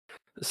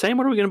Sam,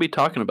 what are we going to be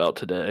talking about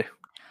today?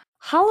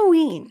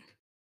 Halloween.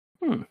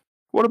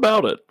 What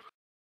about it?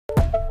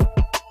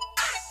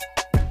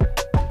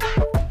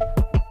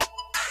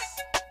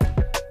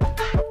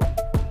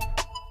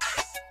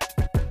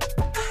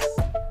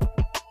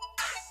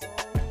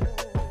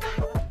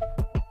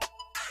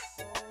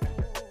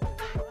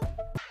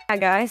 Hi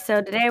guys,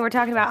 so today we're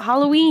talking about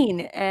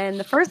Halloween, and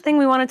the first thing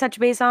we want to touch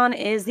base on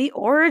is the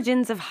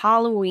origins of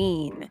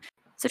Halloween.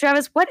 So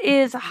Travis, what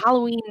is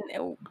Halloween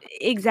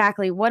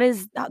exactly? What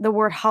does the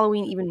word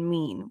Halloween even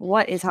mean?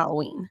 What is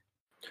Halloween?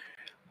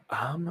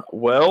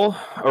 Well,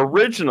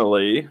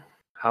 originally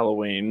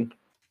Halloween,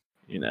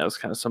 it's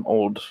kind of some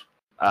old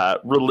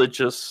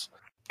religious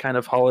kind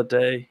of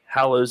holiday.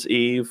 Hallows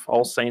Eve,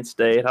 All Saints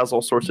Day. It has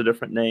all sorts of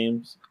different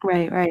names.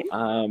 Right.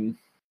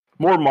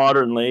 More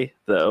modernly,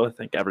 though, I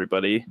think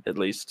everybody, at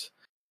least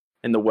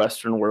in the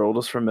Western world,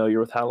 is familiar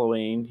with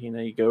Halloween.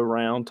 You go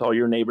around to all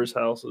your neighbors'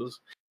 houses,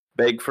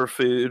 beg for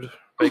food,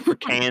 beg for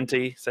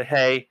candy, say,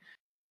 "Hey,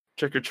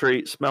 trick or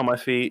treat, smell my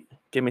feet,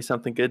 give me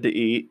something good to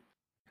eat."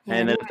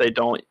 And then if they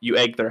don't, you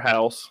egg their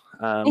house.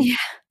 Yeah.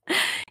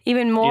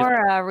 Even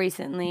more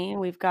recently,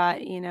 we've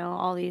got,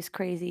 all these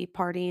crazy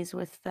parties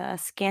with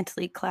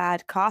scantily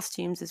clad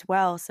costumes as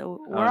well.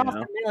 So we're all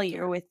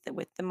familiar with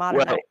the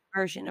modernized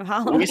version of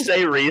Halloween. We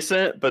say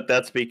recent, but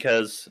that's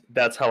because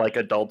that's how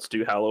adults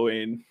do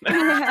Halloween.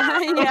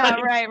 Yeah,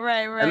 right.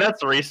 And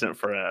that's recent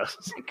for us.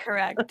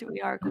 Correct.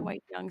 We are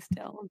quite young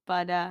still.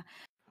 But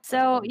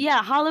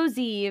Hallows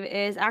Eve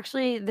is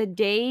actually the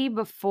day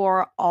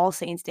before All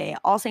Saints Day.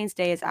 All Saints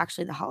Day is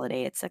actually the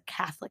holiday. It's a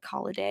Catholic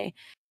holiday.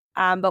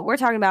 But we're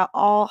talking about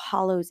All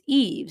Hallows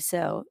Eve.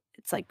 So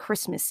it's like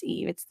Christmas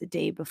Eve. It's the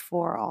day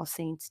before All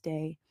Saints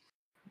Day.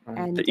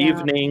 And the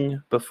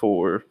evening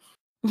before.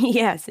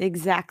 Yes,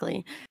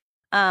 exactly.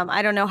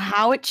 I don't know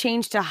how it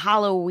changed to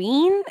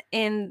Halloween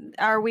in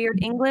our weird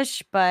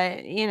English, but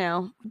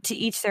to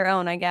each their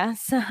own, I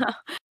guess.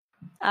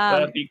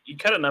 If you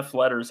cut enough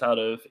letters out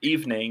of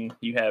evening,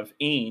 you have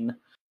een,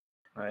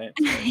 right?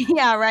 So,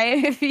 yeah,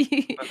 right. If you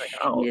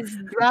just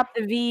drop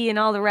the V and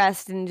all the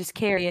rest and just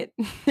carry it,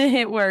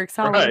 it works.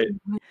 Halloween.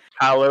 Right.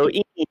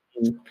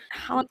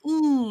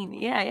 Halloween.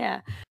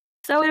 Yeah.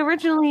 So it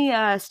originally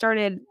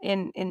started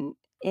in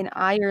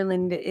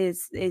Ireland.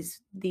 Is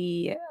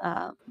the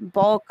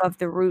bulk of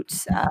the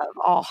roots of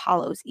All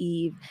Hallows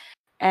Eve.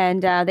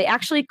 And they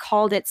actually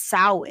called it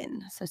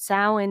Samhain. So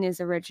Samhain is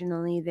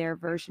originally their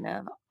version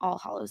of All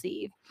Hallows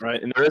Eve.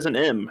 Right, and there is an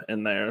M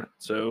in there,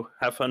 so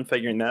have fun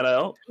figuring that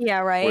out.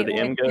 Yeah, right. Where the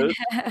M goes.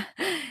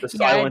 The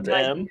silent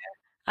M.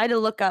 I had to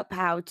look up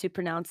how to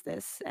pronounce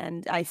this,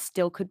 and I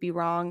still could be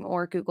wrong,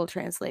 or Google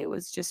Translate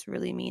was just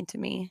really mean to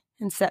me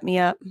and set me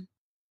up.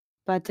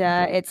 But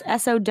it's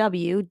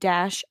SOW-IN.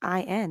 That's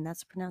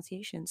the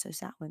pronunciation. So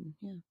Samhain,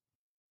 yeah.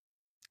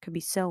 Could be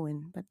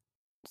Samhain, but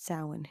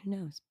Samhain, who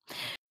knows?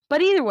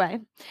 But either way,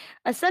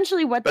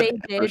 essentially what they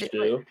did,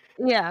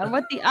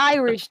 what the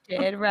Irish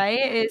did,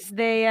 right, is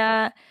they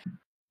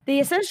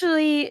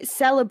essentially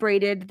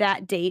celebrated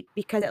that date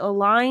because it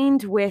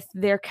aligned with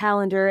their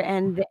calendar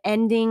and the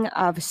ending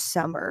of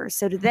summer.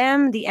 So to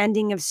them, the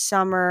ending of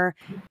summer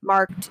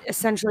marked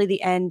essentially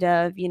the end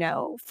of,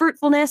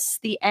 fruitfulness,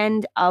 the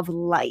end of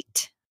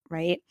light,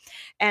 right?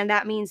 And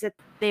that means that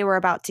they were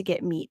about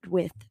to meet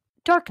with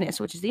darkness,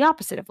 which is the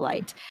opposite of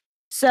light.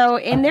 So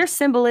in their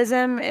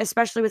symbolism,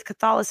 especially with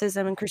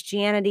Catholicism and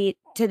Christianity,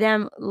 to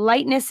them,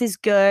 lightness is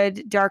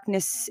good,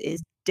 darkness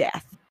is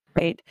death,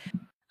 right?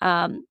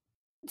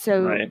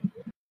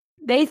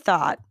 They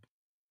thought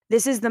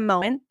this is the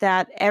moment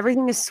that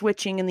everything is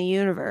switching in the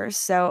universe.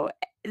 So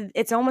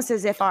it's almost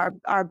as if our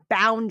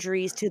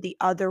boundaries to the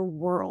other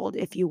world,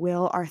 if you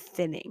will, are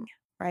thinning,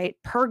 right?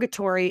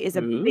 Purgatory is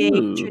a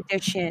big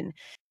tradition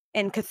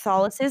in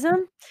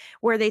Catholicism,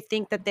 where they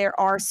think that there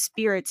are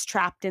spirits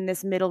trapped in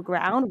this middle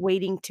ground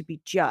waiting to be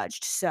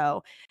judged.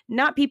 So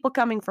not people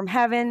coming from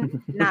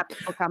heaven, not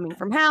people coming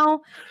from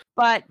hell,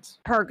 but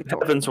purgatory.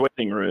 Heaven's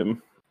waiting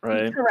room,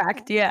 right?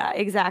 Correct. Yeah,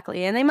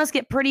 exactly. And they must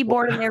get pretty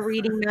bored in their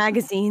reading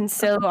magazines.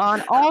 So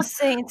on All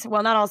Saints,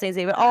 well, not All Saints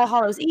Eve, but All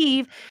Hallows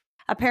Eve,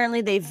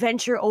 apparently they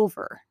venture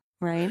over,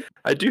 right?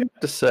 I do have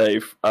to say,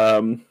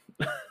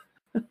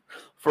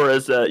 for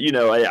as a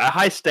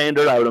high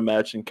standard, I would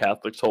imagine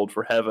Catholics hold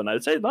for heaven.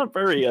 I'd say not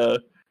very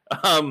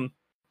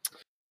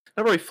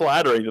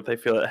flattering that they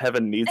feel that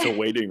heaven needs a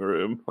waiting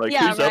room. Who's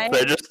up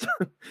there? Just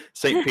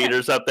St.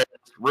 Peter's up there,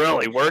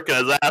 really working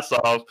his ass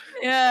off.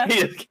 Yeah,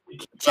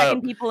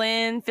 checking people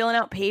in, filling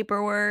out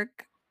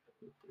paperwork.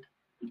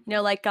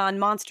 Like on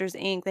Monsters,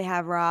 Inc., they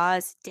have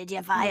Roz. Did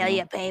you file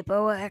your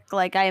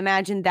paperwork? I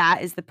imagine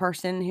that is the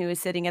person who is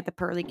sitting at the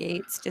pearly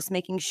gates, just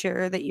making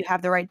sure that you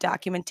have the right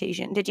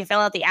documentation. Did you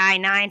fill out the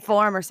I-9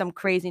 form or some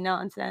crazy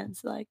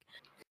nonsense?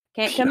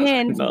 Can't come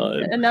in.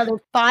 Another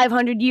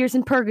 500 years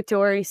in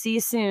purgatory. See you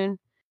soon.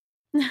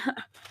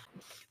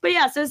 But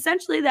yeah, so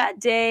essentially that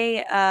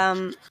day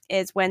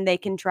is when they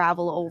can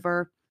travel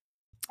over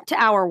to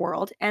our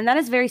world. And that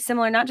is very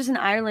similar, not just in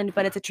Ireland,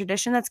 but it's a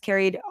tradition that's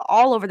carried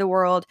all over the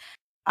world.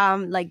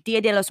 Like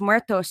Dia de los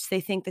Muertos, they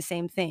think the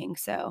same thing.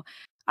 So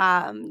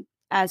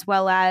As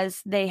well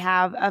as they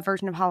have a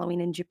version of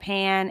Halloween in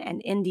Japan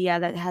and India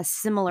that has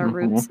similar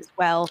roots as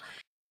well,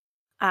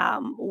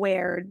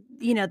 where,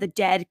 you know, the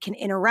dead can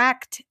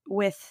interact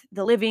with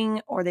the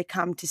living or they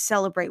come to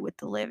celebrate with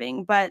the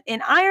living. But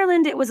in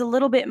Ireland, it was a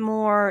little bit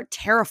more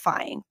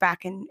terrifying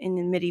back in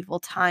the medieval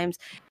times.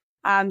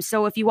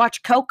 So if you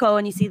watch Coco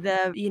and you see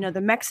the, you know, the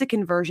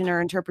Mexican version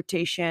or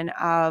interpretation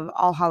of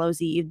All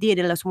Hallows Eve, Dia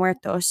de los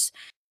Muertos,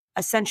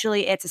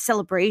 essentially it's a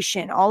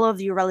celebration. All of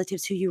your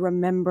relatives who you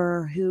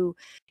remember, who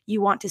you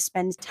want to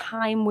spend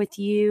time with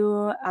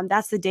you,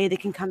 that's the day they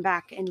can come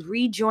back and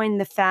rejoin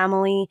the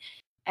family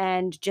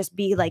and just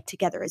be like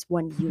together as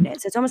one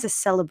unit. So it's almost a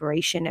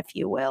celebration, if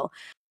you will.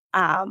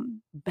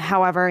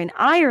 However, in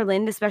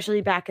Ireland,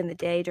 especially back in the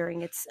day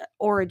during its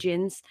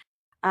origins,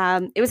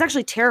 it was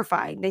actually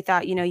terrifying. They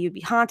thought, you know, you'd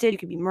be haunted, you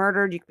could be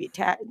murdered, you could be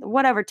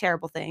whatever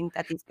terrible thing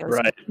that these ghosts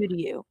could do to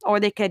you. Or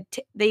they could,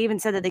 they even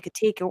said that they could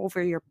take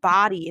over your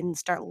body and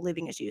start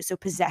living as you. So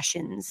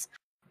possessions,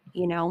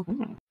 you know.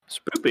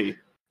 Spoopy.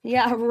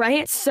 Yeah,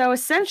 right. So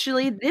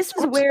essentially, this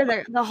was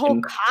where the whole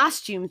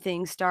costume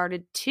thing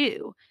started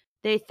too.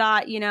 They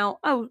thought, you know,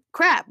 oh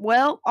crap,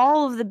 well,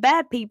 all of the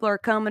bad people are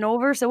coming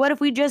over, so what if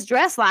we just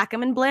dress like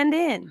them and blend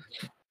in?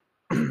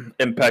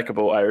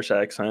 Impeccable Irish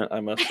accent, I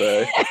must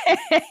say.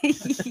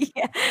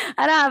 Yeah,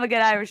 I don't have a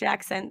good Irish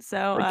accent,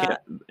 so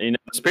you know,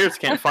 the spirits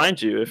can't find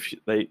you if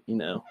they, you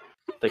know,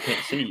 they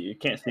can't see you. You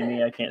can't see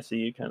me, I can't see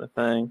you, kind of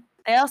thing.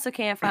 They also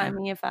can't find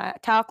me if I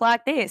talk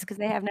like this because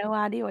they have no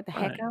idea what the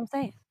heck I'm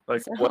saying.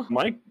 Like, what?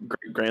 My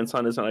great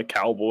grandson isn't a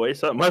cowboy,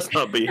 so it must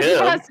not be him.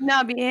 It must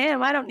not be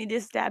him. I don't need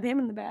to stab him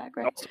in the back,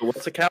 right? Also,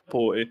 what's a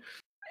cowboy?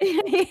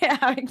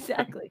 Yeah,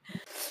 exactly.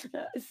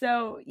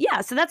 So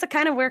that's a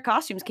kind of where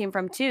costumes came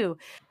from too.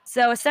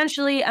 So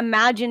essentially,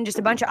 imagine just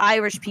a bunch of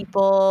Irish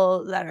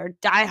people that are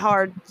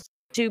diehard,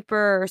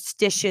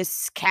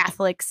 superstitious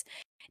Catholics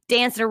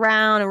dancing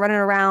around and running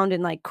around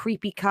in like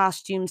creepy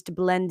costumes to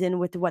blend in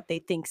with what they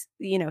think,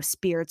 you know,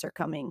 spirits are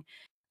coming.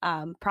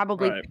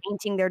 Probably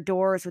painting their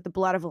doors with the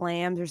blood of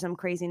lambs or some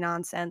crazy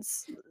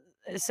nonsense.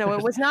 So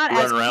it was not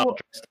as cool.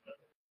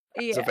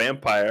 As a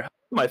vampire,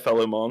 my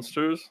fellow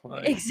monsters.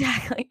 Like,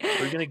 exactly.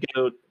 We're gonna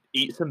go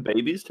eat some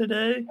babies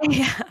today.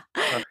 Yeah,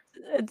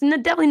 it's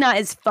definitely not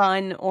as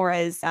fun or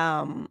as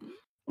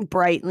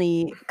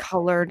brightly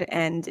colored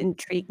and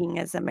intriguing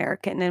as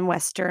American and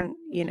Western,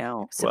 you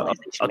know. Well, I'll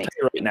tell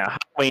you right now,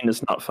 Halloween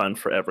is not fun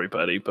for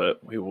everybody,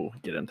 but we will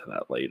get into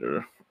that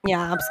later.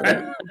 Yeah,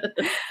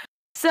 absolutely.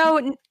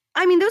 So,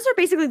 I mean, those are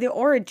basically the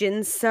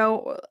origins.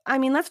 So, I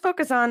mean, let's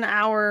focus on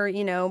our,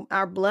 you know,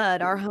 our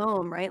blood, our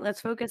home, right?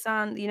 Let's focus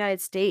on the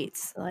United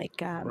States, like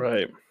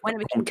right when it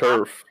became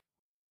turf.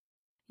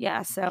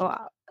 Yeah. So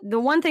the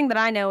one thing that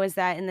I know is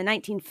that in the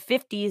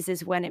 1950s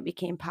is when it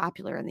became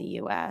popular in the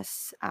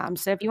U.S.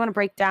 So if you want to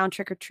break down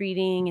trick or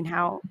treating and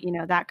how, you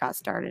know, that got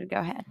started, go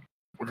ahead.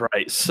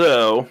 Right.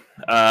 So,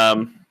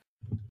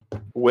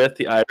 with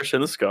the Irish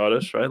and the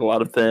Scottish, right, a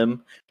lot of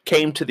them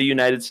came to the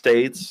United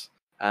States.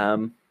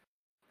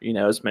 You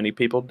know, as many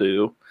people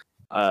do.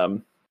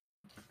 And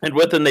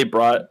with them, they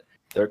brought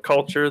their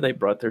culture, they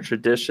brought their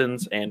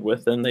traditions, and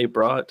with them, they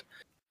brought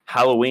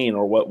Halloween,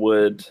 or what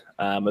would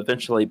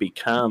eventually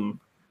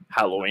become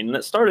Halloween. And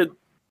it started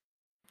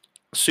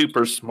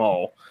super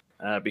small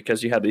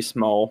because you had these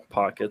small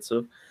pockets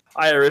of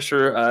Irish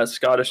or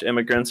Scottish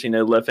immigrants, you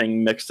know,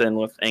 living mixed in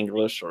with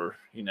English or,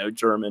 you know,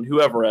 German,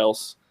 whoever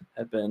else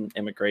had been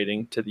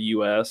immigrating to the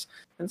U.S.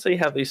 And so you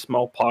have these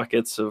small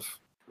pockets of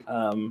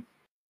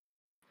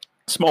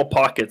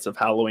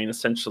Halloween,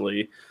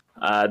 essentially.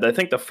 I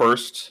think the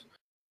first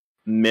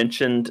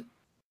mentioned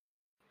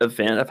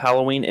event of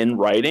Halloween in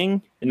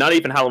writing, and not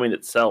even Halloween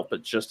itself,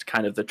 but just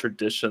kind of the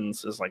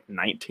traditions, is like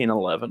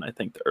 1911, I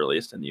think, the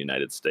earliest in the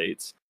United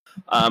States.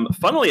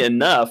 Funnily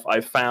enough, I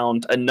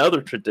found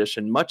another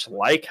tradition much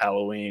like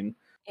Halloween.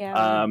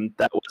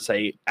 That was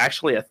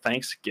actually a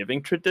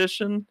Thanksgiving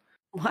tradition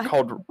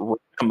called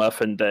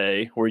Ragamuffin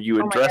Day, where you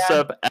would dress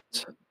up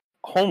as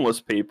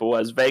homeless people,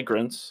 as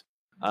vagrants,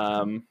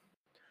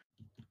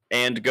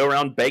 and go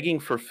around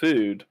begging for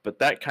food, but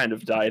that kind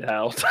of died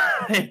out.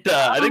 And,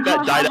 I think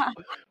that died out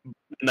in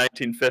the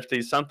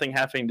 1950s, something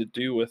having to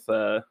do with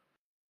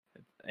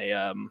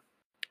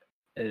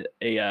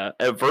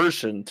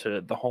aversion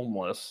to the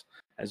homeless,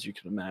 as you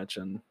can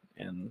imagine,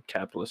 in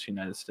capitalist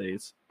United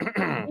States.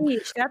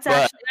 That's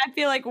actually, I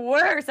feel like,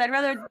 worse. I'd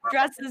rather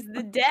dress as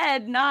the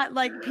dead, not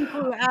like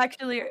people who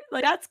actually,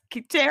 like, that's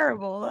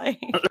terrible. Like,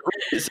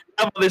 so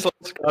have all these little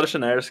Scottish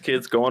and Irish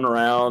kids going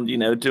around, you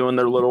know, doing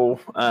their little.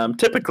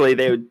 Typically,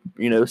 they would,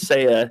 you know,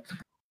 say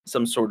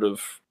some sort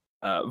of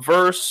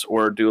verse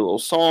or do a little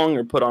song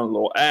or put on a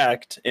little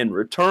act in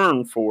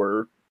return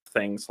for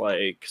things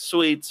like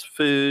sweets,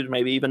 food,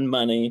 maybe even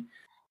money.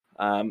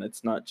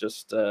 It's not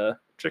just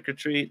trick or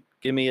treat,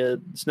 give me a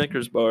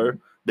Snickers bar,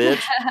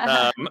 bitch.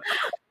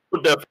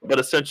 But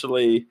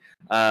essentially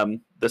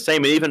the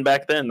same. Even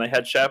back then, they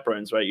had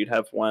chaperones, right? You'd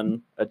have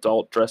one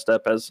adult dressed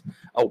up as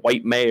a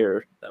white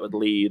mare that would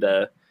lead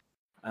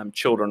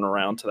children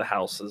around to the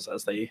houses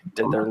as they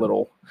did their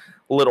little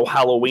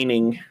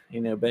Halloweening,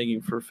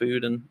 begging for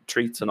food and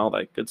treats and all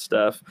that good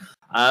stuff.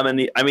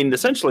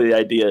 Essentially the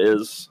idea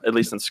is, at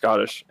least in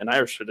Scottish and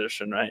Irish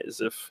tradition, right,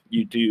 is if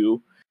you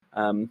do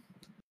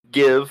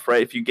give,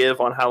 right, if you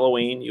give on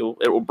Halloween,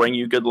 it will bring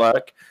you good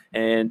luck,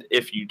 and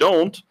if you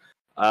don't,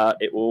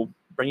 it will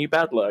bring you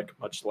bad luck,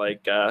 much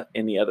like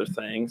any other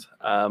things.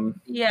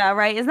 Yeah,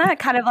 right. Isn't that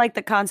kind of like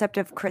the concept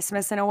of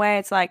Christmas in a way?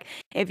 It's like,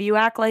 if you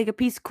act like a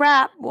piece of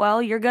crap,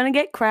 well, you're gonna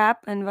get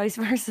crap, and vice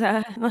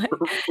versa.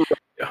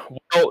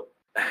 Well,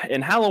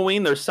 in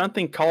Halloween, there's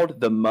something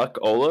called the Muck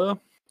Ola,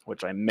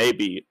 which I may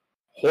be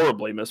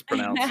horribly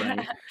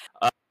mispronouncing.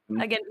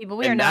 Again, people,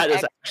 we are not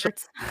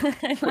experts. We're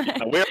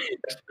not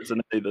experts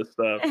in any of this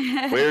stuff.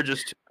 We're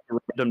just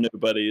random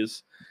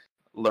nobodies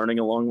learning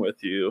along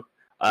with you.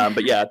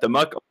 But yeah, the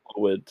Muck Ola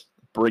would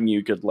bring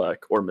you good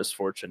luck or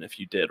misfortune if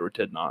you did or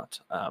did not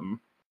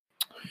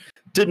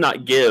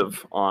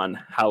give on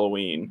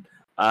Halloween.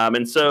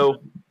 And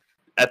so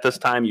at this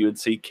time, you would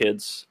see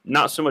kids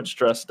not so much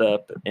dressed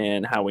up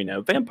in how we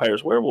know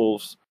vampires,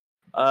 werewolves,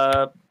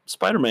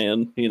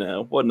 Spider-Man,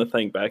 wasn't a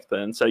thing back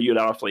then. So you'd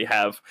actually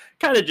have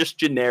kind of just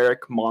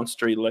generic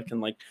monstery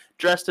looking, like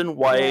dressed in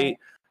white,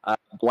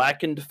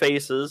 blackened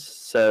faces,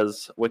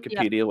 says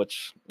Wikipedia,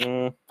 which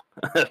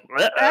I've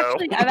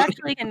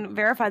actually can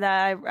verify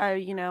that.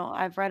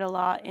 I've read a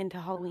lot into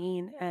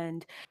Halloween,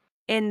 and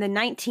in the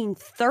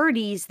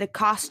 1930s, the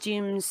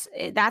costumes,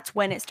 that's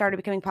when it started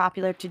becoming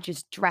popular to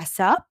just dress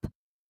up.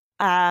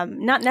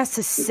 Not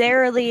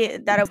necessarily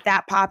that it was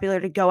that popular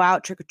to go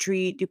out, trick or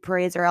treat, do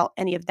parades, or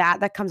any of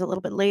that. That comes a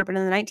little bit later. But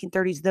in the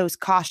 1930s, those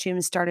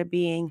costumes started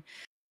being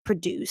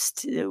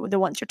produced, the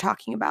ones you're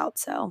talking about.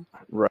 So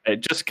right,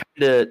 just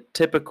kind of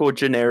typical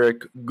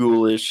generic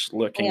ghoulish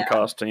looking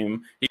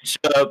costume. You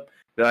show up,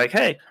 be like,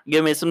 hey,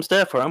 give me some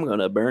stuff or I'm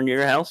gonna burn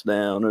your house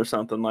down or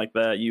something like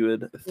that. You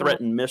would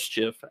threaten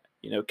mischief,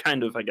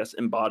 kind of, I guess,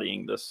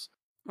 embodying this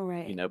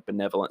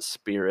benevolent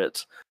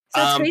spirit.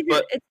 So it's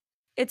crazy.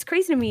 It's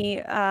crazy to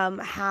me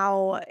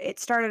how it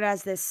started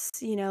as this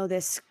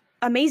this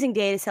amazing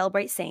day to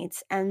celebrate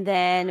saints, and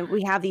then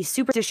we have these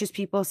superstitious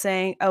people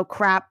saying, oh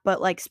crap, but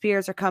like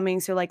spirits are coming,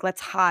 so like let's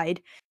hide.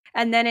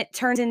 And then it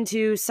turns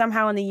into,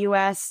 somehow in the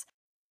US,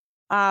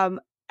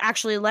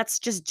 actually let's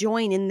just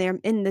join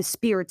in the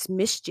spirits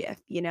mischief,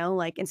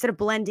 like instead of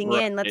blending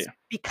in, let's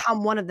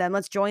become one of them,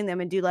 let's join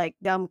them and do like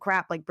dumb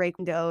crap like break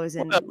windows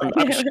and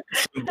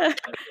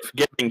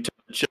giving to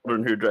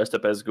children who are dressed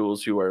up as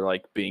ghouls, who are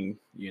like being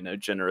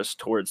generous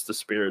towards the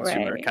spirits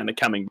who are kind of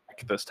coming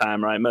back this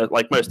time, right?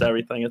 Like most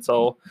everything, it's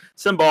all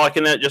symbolic,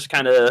 and it just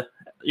kind of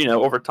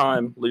over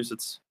time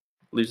loses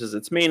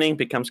its meaning,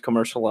 becomes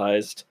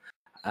commercialized,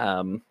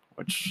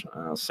 which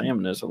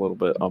Sam knows a little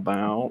bit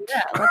about.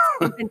 Yeah, let's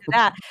jump into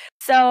that.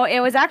 So it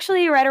was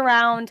actually right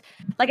around,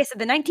 like I said,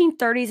 the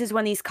 1930s is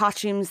when these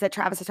costumes that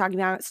Travis is talking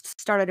about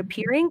started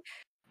appearing.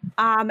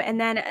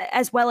 And then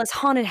as well as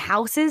haunted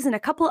houses and a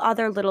couple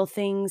other little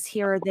things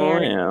here or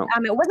there.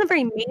 It wasn't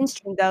very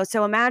mainstream though.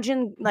 So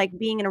imagine like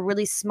being in a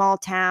really small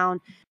town.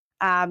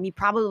 You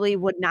probably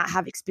would not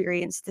have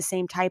experienced the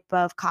same type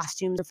of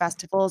costumes or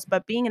festivals,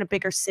 but being in a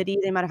bigger city,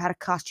 they might have had a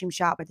costume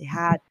shop where they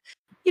had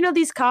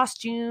these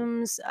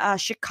costumes.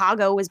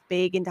 Chicago was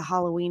big into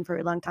Halloween for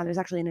a long time. There's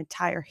actually an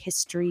entire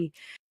history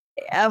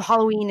of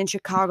Halloween in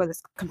Chicago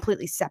that's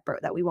completely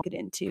separate that we won't get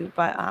into.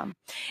 But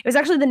it was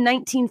actually the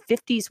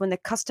 1950s when the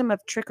custom of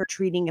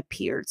trick-or-treating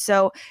appeared.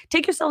 So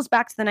take yourselves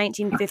back to the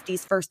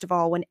 1950s, first of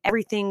all, when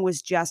everything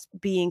was just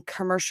being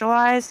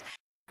commercialized.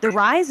 The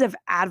rise of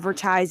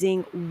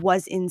advertising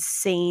was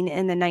insane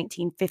in the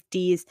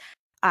 1950s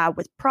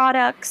with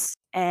products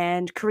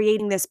and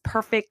creating this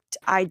perfect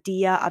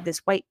idea of this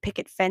white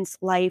picket fence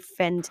life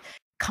and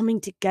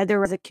coming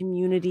together as a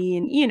community,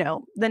 and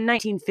the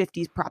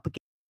 1950s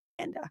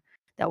propaganda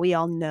that we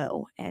all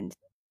know and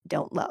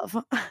don't love.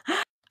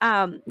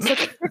 So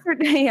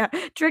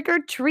trick or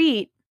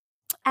treat.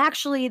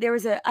 Actually, there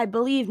was I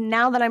believe,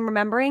 now that I'm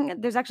remembering,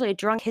 there's actually a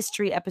Drunk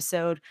History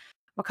episode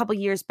a couple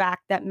years back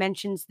that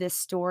mentions this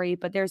story.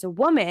 But there's a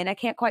woman, I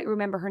can't quite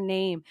remember her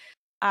name.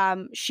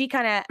 She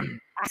kind of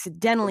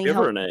accidentally give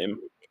her a name.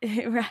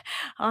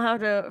 I'll have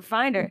to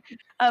find her.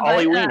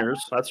 Holly Wieners,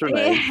 that's her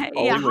name.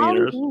 Holly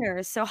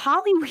Wieners. So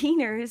Holly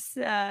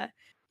Wieners,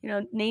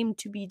 name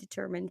to be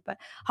determined, but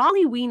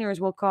Holly Wieners,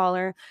 we'll call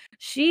her.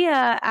 She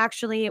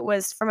actually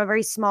was from a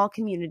very small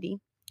community,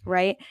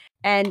 right?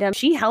 And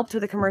she helped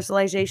with the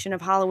commercialization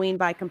of Halloween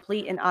by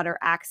complete and utter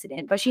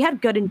accident, but she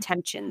had good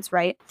intentions,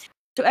 right?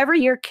 So every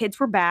year, kids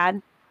were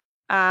bad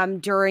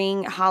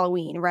during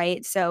Halloween,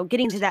 right? So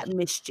getting to that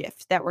mischief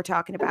that we're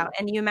talking about.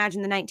 And you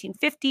imagine the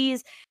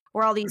 1950s,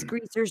 where all these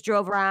greasers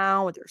drove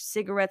around with their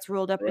cigarettes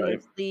rolled up in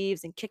their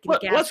sleeves and kicking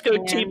gas. Let's go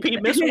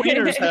TP Miss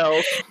Wiener's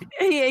house.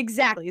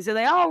 Exactly. So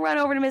they all run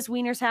over to Miss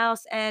Wiener's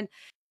house, and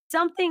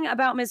something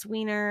about Miss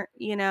Wiener,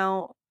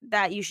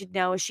 that you should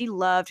know is she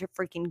loved her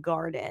freaking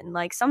garden.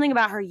 Like something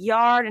about her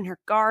yard and her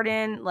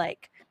garden,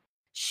 like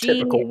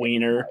Typical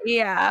wiener.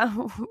 Yeah,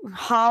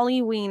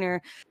 Holly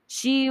Weiner.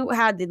 She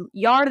had the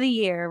yard of the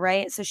year,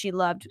 right? So she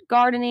loved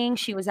gardening.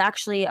 She was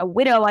actually a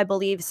widow, I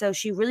believe. So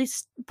she really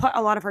put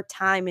a lot of her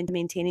time into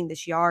maintaining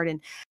this yard.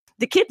 And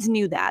the kids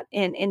knew that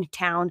in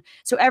town.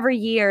 So every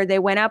year they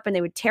went up and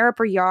they would tear up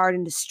her yard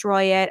and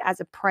destroy it as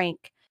a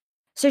prank.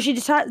 So she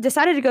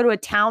decided to go to a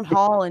town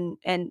hall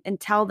and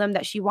tell them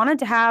that she wanted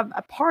to have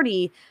a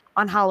party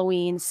on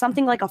Halloween,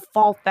 something like a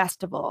fall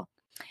festival.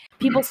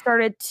 People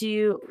started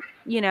to,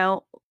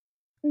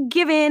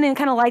 give in and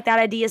kind of like that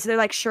idea. So they're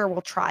like, sure,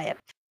 we'll try it.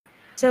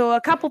 So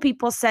a couple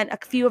people sent a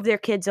few of their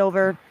kids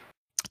over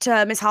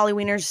to Miss Holly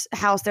Weiner's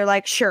house. They're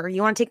like, sure,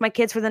 you want to take my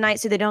kids for the night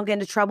so they don't get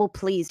into trouble?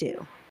 Please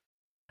do.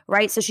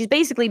 Right. So she's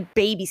basically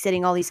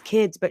babysitting all these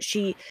kids, but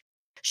she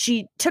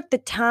took the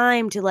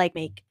time to like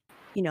make,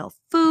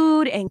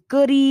 food and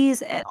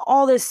goodies and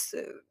all this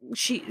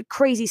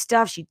crazy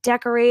stuff. She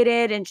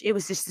decorated and it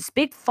was just this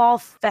big fall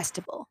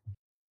festival.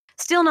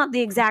 Still not the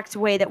exact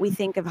way that we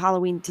think of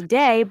Halloween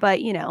today, but,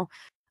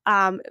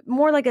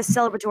 more like a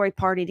celebratory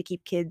party to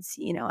keep kids,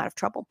 out of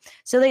trouble.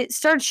 So they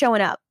started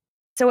showing up.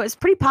 So it was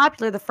pretty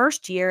popular the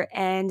first year.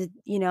 And,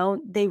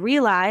 they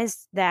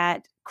realized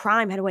that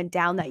crime had went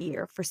down that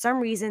year. For some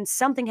reason,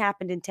 something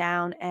happened in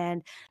town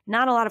and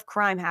not a lot of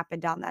crime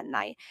happened on that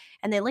night.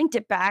 And they linked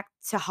it back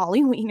to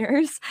Holly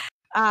Weiner's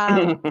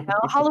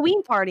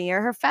Halloween party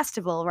or her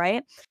festival,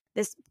 right?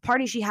 This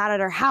party she had at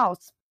her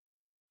house.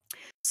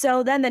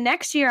 So then the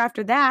next year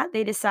after that,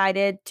 they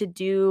decided to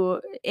do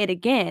it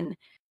again.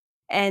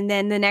 And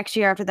then the next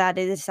year after that,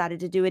 they decided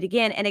to do it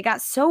again. And it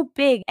got so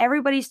big,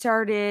 everybody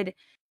started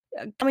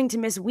coming to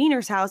Miss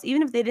Weiner's house,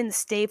 even if they didn't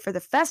stay for the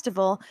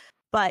festival,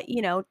 but,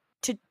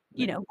 to,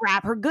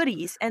 grab her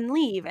goodies and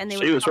leave. And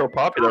she was real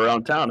popular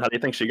around town. How do you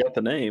think she got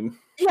the name?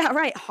 Yeah,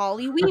 right.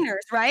 Holly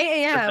Weiner's, right?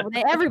 Yeah,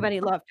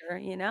 everybody loved her,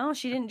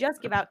 She didn't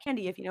just give out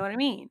candy, if you know what I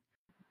mean.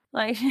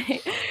 Like,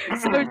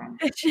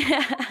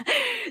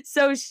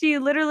 so she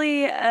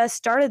literally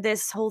started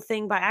this whole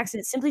thing by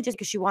accident, simply just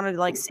because she wanted to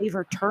like save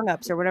her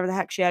turnips or whatever the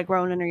heck she had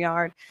grown in her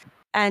yard.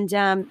 And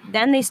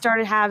then they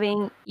started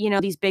having,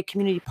 these big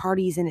community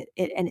parties, and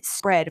it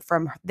spread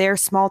from their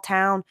small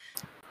town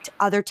to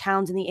other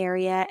towns in the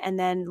area, and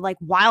then like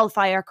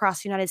wildfire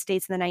across the United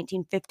States in the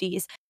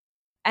 1950s.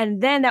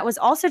 And then that was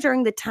also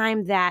during the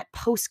time that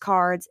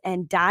postcards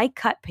and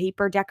die-cut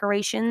paper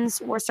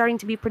decorations were starting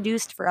to be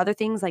produced for other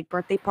things like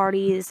birthday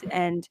parties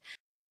and,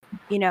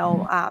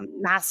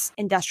 mass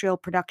industrial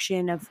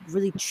production of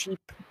really cheap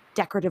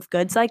decorative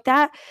goods like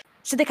that.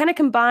 So they kind of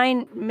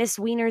combine Miss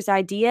Weiner's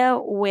idea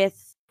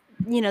with,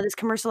 this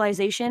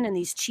commercialization and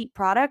these cheap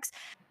products.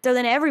 So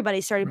then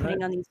everybody started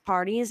putting on these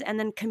parties, and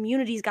then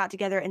communities got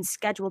together and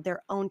scheduled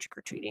their own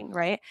trick-or-treating,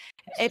 right?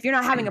 If you're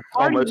not having a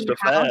party almost a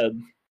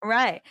fad.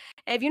 Right.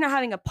 If you're not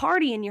having a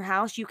party in your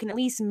house, you can at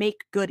least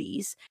make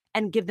goodies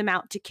and give them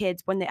out to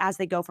kids as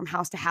they go from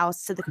house to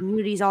house. So the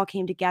communities all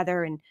came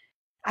together. And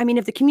I mean,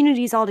 if the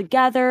community's all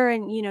together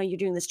and, you're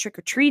doing this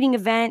trick-or-treating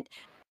event,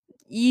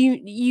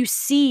 you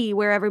see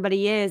where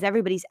everybody is.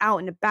 Everybody's out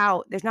and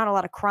about. There's not a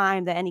lot of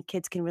crime that any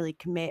kids can really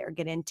commit or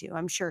get into.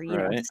 I'm sure,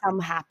 some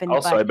happen.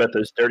 Also, I bet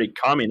those dirty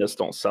communists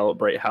don't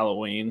celebrate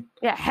Halloween.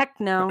 Yeah, heck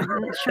no.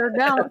 Sure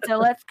don't. So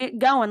let's get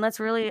going.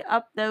 Let's really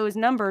up those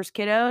numbers,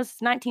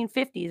 kiddos.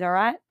 1950s, all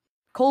right?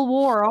 Cold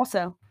War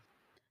also.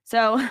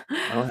 So,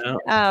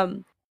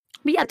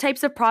 but yeah,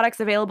 types of products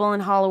available in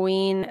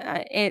Halloween,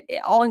 it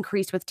all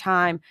increased with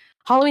time.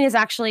 Halloween is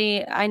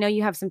actually, I know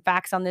you have some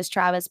facts on this,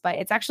 Travis, but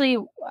it's actually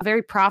a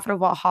very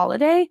profitable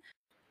holiday.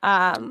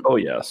 Oh,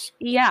 yes.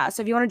 Yeah.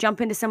 So if you want to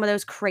jump into some of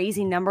those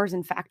crazy numbers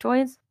and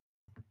factoids.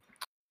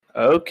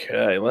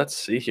 Okay, let's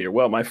see here.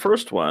 Well, my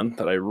first one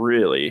that I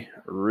really,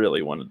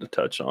 really wanted to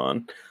touch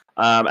on,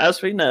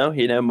 as we know,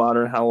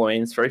 modern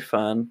Halloween is very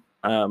fun.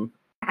 A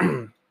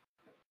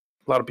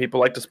lot of people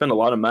like to spend a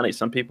lot of money.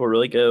 Some people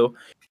really go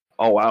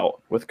all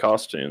out with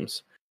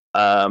costumes.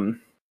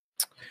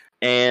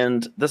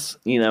 And this,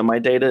 my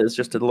data is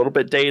just a little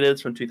bit dated.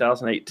 It's from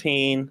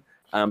 2018.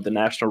 The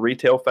National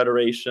Retail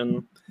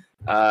Federation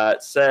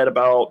said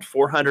about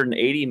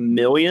 $480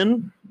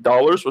 million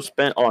was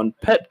spent on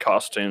pet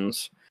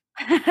costumes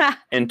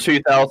in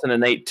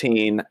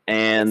 2018.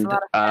 And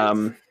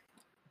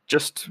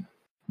just,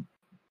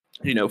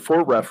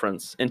 for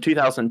reference, in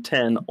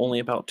 2010, only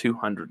about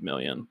 $200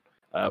 million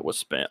was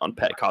spent on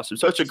pet costumes.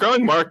 So it's a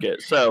growing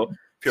market. So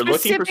if you're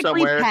looking for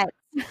somewhere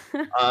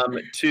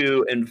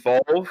to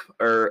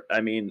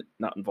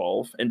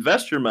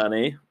invest your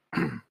money,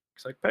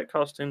 it's like pet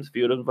costumes. If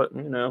you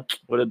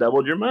would have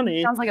doubled your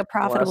money. Sounds like a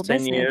profitable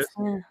business. 10 years.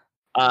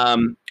 Yeah.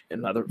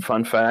 Another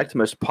fun fact: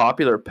 most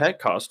popular pet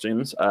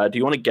costumes. Do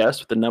you want to guess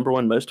what the number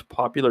one most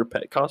popular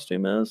pet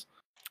costume is?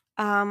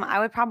 I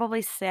would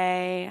probably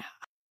say.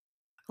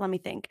 Let me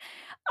think.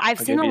 I've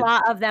seen a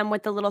lot of them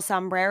with the little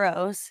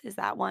sombreros. Is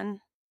that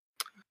one?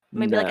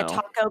 Maybe like a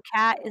taco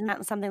cat. Isn't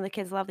that something the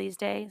kids love these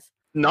days?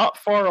 Not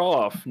far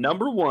off.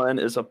 Number one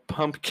is a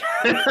pumpkin,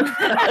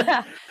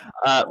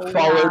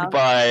 followed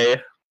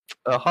by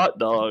a hot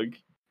dog,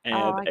 Oh,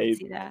 and I can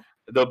see that.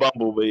 the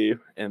bumblebee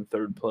in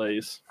third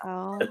place.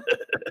 Oh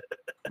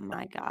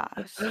my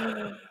gosh.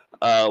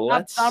 A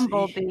Let's see.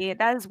 bumblebee.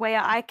 That is way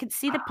I could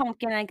see the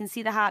pumpkin, I can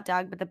see the hot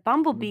dog, but the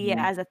bumblebee Mhm.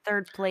 as a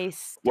third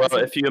place Well,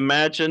 doesn't. if you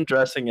imagine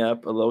dressing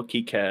up a little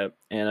key cat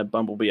in a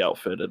bumblebee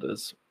outfit, it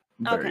is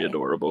very Okay,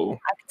 adorable.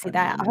 I can see I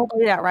that. mean,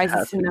 Hopefully that you rises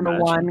have to to number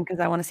imagine. 1 because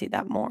I wanna see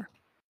that more.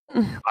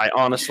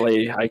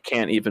 I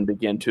can't even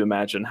begin to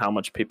imagine how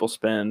much people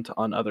spend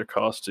on other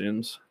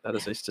costumes. That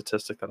is a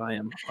statistic that I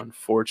am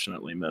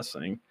unfortunately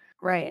missing,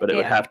 Right, but it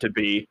would yeah, have to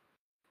be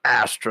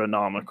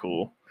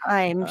astronomical.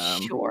 I'm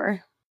Um,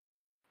 sure.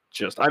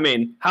 I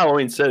mean,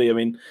 Halloween City. I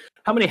mean,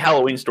 how many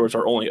Halloween stores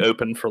are only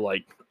open for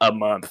like a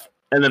month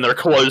and then they're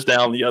closed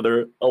down the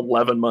other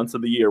 11 months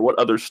of the year? What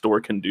other store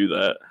can do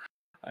that?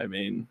 I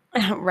mean,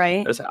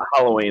 Right? it's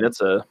Halloween.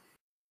 It's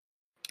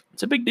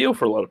a big deal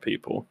for a lot of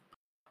people.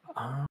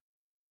 Uh,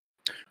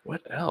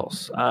 what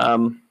else?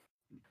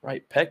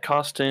 Right, pet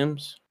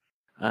costumes,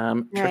 trick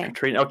or Right.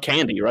 treating. Oh,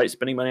 candy, right?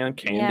 Spending money on Yeah.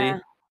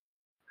 candy.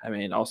 I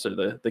mean, also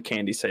the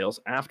candy sales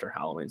after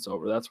Halloween's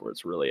over. That's where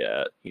it's really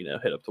at. Hit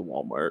up the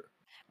Walmart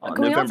But on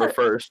can we November also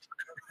 1st.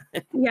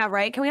 Yeah,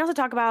 right. Can we also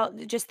talk about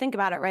just think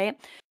about it, right?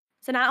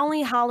 So not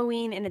only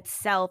Halloween in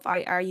itself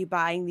are you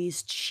buying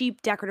these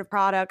cheap decorative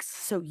products,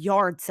 so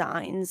yard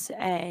signs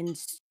and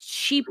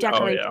cheap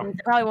Oh yeah, decorations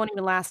that probably won't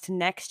even last to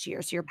next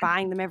year. So you're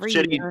buying them every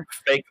shitty year.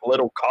 fake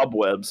little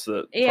cobwebs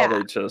that Yeah,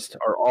 probably just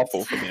are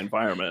awful for the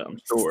environment. I'm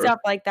sure. stuff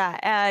like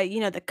that.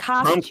 The Pumpkins.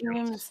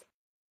 costumes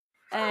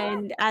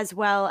and as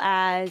well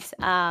as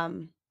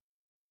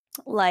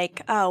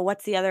like oh,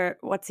 what's the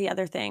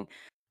other thing?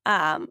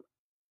 Um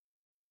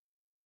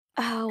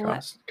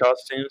oh,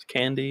 Costumes,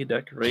 candy, candy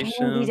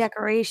decorations.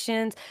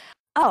 decorations.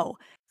 Oh,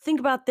 think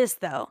about this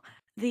though.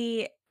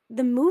 The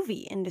the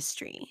movie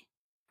industry.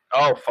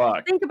 Oh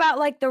fuck. Think about,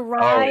 like, the Oh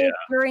rise yeah.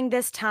 during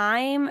this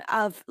time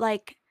of,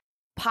 like,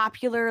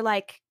 popular,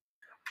 like,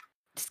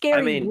 I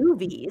scary mean,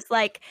 movies,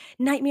 like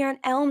Nightmare on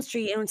Elm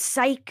Street and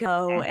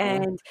Psycho, mhm.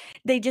 and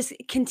they just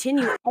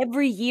continue.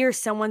 Every year,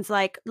 someone's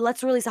like,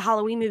 "Let's release a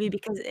Halloween movie,"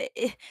 because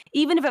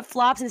even if it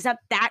flops and it's not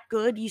that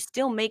good, you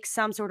still make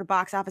some sort of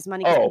box office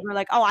money because Oh, people are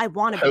like, "Oh, I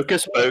wanna be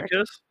Hocus scared."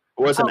 Pocus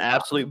was an Oh,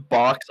 absolute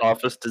box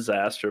office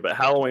disaster, but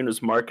Halloween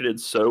was marketed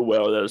so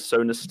well that it's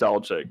so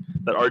nostalgic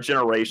that our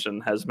generation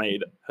has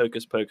made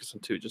Hocus Pocus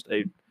into just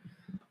a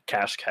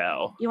cash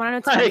cow. you wanna know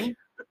what's Like funny?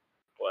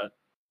 what?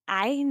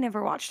 I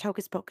never watched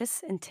Hocus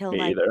Pocus until, Me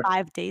like, either.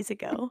 5 days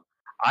ago.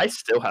 I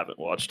still haven't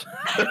watched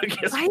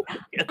Hocus I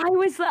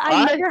Pocus.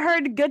 I I never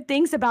heard good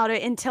things about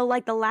it until,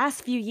 like, the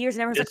last few years,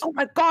 and everyone's like, it's "Oh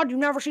my god, you've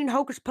never seen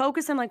Hocus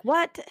Pocus?" I'm like,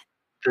 "What?"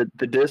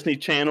 the Disney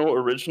Channel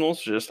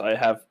originals. Just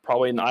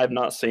I've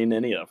not seen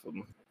any of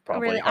them.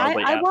 Probably Really, I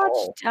hardly I at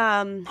all.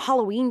 watched,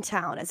 Halloween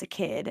Town as a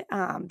kid,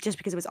 just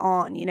because it was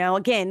on, you know?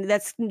 Again,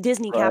 that's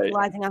Disney Right.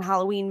 capitalizing on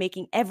Halloween,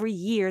 making every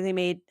year they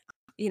made,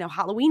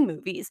 Halloween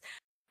movies.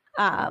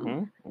 Um,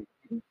 hmm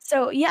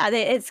so yeah,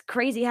 it's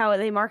crazy how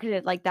they marketed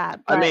it like that,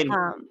 I but, mean,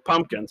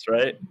 pumpkins,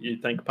 right? You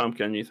think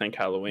pumpkin, you think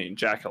Halloween,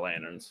 jack o'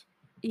 lanterns,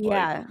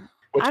 like, yeah. I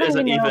which don't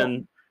isn't even know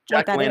even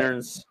what jack o' that is.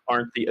 lanterns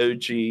aren't the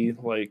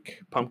OG. Like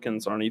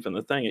pumpkins aren't even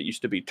the thing. It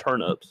used to be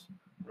turnips,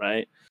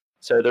 right?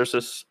 So there's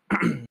this.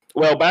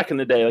 Well, back in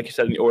the day, like you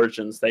said in the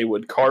origins, they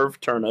would carve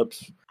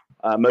turnips,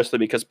 mostly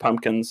because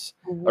pumpkins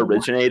Wha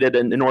originated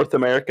in North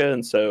America,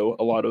 and so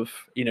a lot of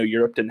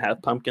Europe didn't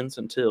have pumpkins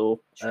until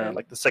True.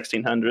 like the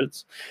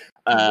 1600s.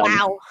 Um,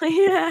 Wow.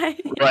 Yeah.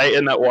 right?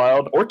 Isn't that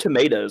wild? Or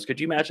tomatoes. Could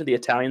you imagine the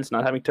Italians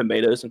not having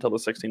tomatoes until the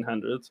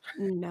 1600s?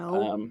 No.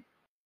 Um,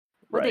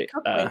 What they right.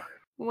 cook with?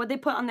 What they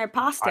put on their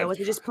pasta? I Was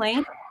it just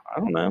plain? I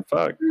don't know.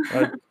 Fuck.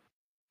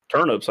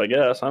 Turnips, I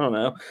guess. I don't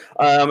know.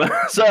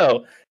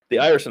 So the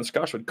Irish and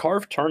Scotch would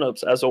carve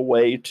turnips as a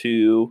way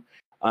to.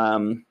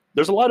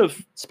 There's a lot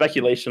of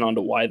speculation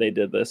onto why they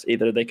did this.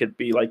 Either they could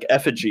be like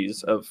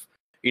effigies of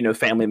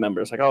family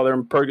members, like they're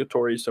in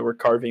purgatory, so we're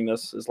carving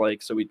this as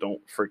like so we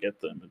don't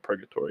forget them in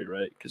purgatory,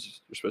 right?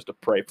 Because you're supposed to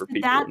pray for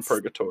people in That's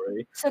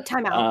purgatory. so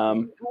time out.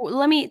 Um,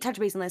 Let me touch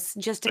base on this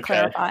just to okay.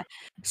 clarify.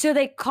 So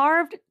they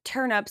carved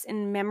turnips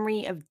in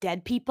memory of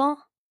dead people?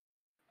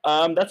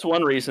 That's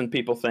one reason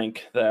people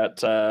think that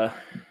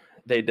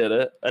they did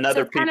it. So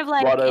Another it's kind people, of a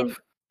like lot of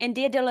in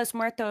Dia de los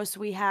Muertos,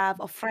 we have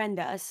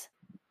ofrendas,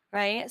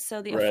 right?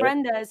 So the right,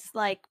 ofrendas,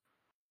 like,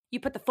 you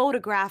put the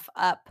photograph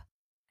up,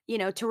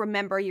 to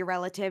remember your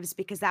relatives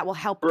because that will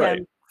help right.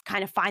 them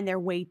kind of find their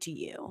way to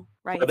you,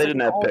 right? But It's they like an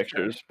didn't have altar.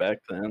 pictures back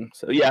then,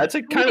 so yeah, it's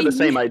a So kind of they the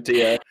same u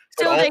idea,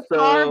 but so they also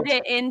carved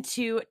it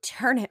into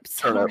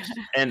turnips or turnips,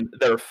 and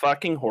they're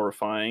fucking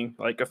horrifying.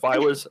 Like if I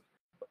was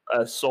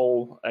a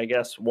soul, I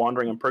guess,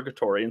 wandering in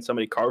purgatory, and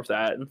somebody carved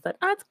that and said,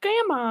 "That's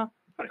grandma,"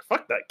 like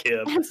fuck that kid.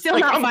 I'm still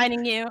Like not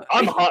finding you.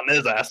 I'm haunting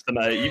his ass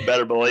tonight. You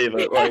better believe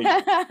it. Like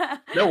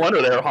no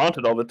wonder they were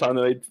haunted all the time.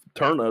 They made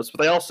turnips,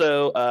 but they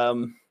also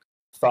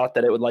thought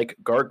that it would like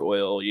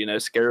gargoyle,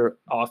 scare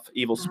off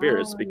evil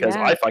spirits. Oh, Because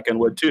yeah. I fucking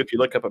would too. If you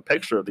look up a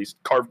picture of these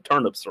carved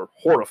turnips, are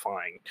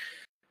horrifying.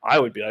 I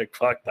would be like,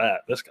 fuck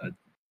that. This guy.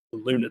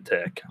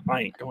 lunatic.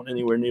 I ain't going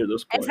anywhere near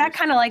this place. Is that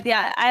kind of like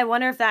I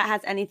wonder if that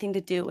has anything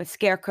to do with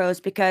scarecrows,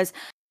 because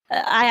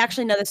I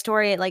actually know the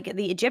story. Like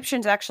the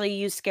Egyptians actually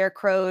used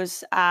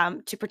scarecrows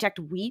to protect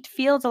wheat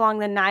fields along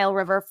the Nile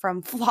River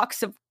from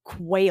flocks of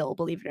quail,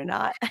 believe it or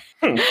not.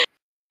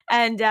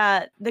 And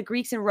the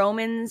Greeks and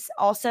Romans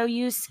also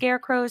used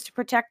scarecrows to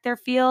protect their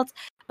fields.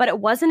 But it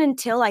wasn't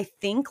until I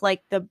think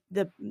like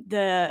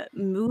the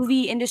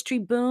movie industry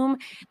boom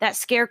that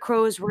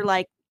scarecrows were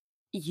like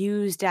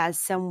used as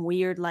some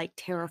weird, like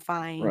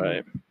terrifying,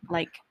 Right.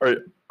 like. Are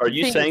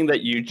you thing. saying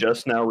that you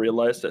just now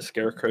realized that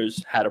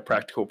scarecrows had a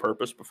practical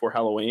purpose before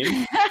Halloween?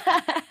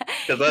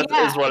 Because that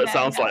is what it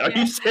sounds like. Are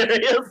you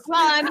serious? Well,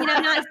 I mean,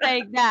 I'm not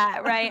saying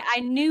that, right? I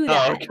knew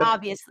that,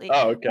 obviously.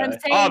 Oh, okay.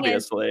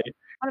 Obviously.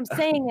 What I'm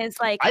saying is,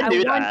 like, I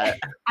knew that.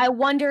 I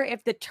wonder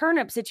if the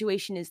turnip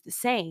situation is the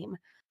same.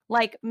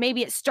 Like,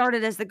 maybe it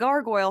started as the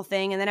gargoyle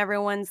thing, and then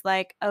everyone's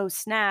like, "Oh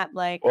snap!"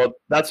 Like, well,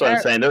 that's what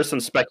I'm saying. There's some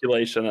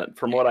speculation that,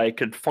 from what I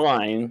could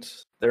find,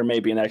 there may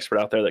be an expert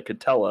out there that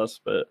could tell us,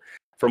 but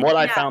from what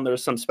I found,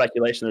 there's some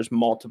speculation. There's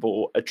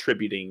multiple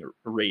attributing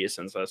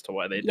reasons as to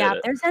why they did it. Yeah,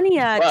 if there's any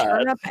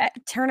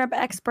turnip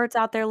experts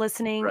out there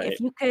listening,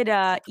 if you could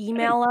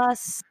email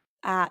us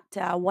at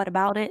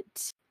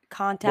whataboutit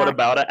contact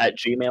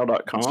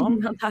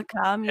whataboutit@gmail.com.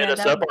 gmail.com. Hit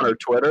us up on our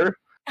Twitter.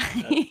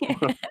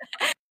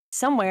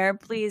 Somewhere,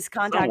 please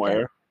contact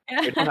us.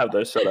 We don't have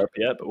those set up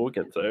yet, but we'll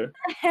get there.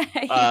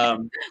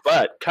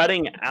 But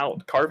carving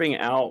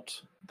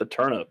out the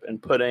turnip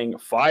and putting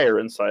fire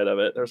inside of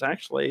it, there's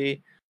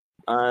actually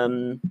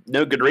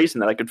no good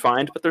reason that I could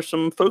find, but there's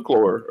some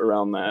folklore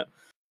around that.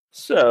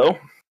 So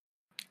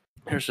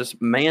there's this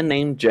man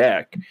named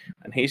Jack,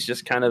 and he's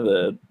just kind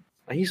of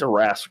he's a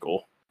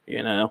rascal,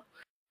 you know.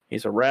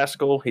 He's a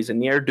rascal. He's a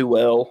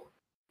ne'er-do-well.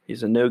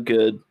 He's a no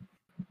good,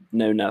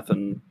 no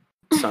nothing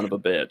son of a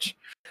bitch.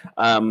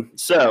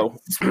 So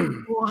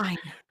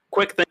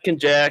quick thinking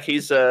Jack,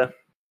 he's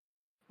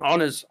on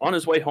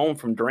his way home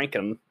from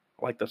drinking,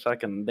 like the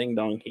second ding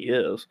dong he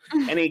is,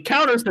 and he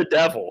encounters the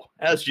devil,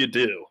 as you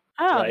do.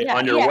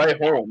 On your way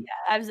home.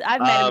 Yeah. I've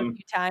met him a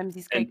few times.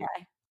 He's a great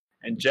guy.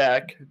 And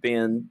Jack,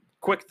 being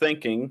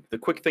the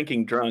quick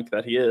thinking drunk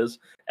that he is,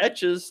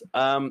 etches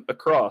a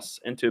cross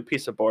into a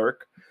piece of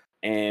bark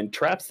and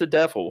traps the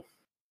devil.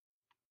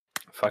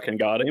 Fucking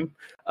got him.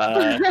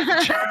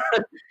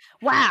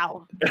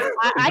 Wow.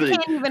 I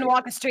can't even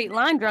walk a straight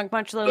line drunk,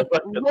 much less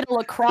whittle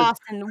a cross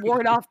and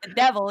ward off the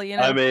devil, you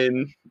know. I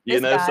mean,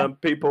 some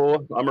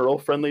people, I'm a real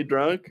friendly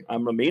drunk.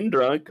 I'm a mean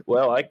drunk.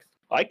 Well,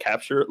 I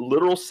capture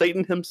literal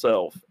Satan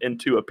himself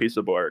into a piece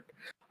of bark.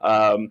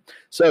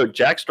 So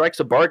Jack strikes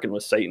a bargain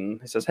with Satan.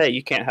 He says, "Hey,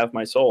 you can't have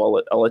my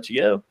soul. I'll let you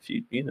go if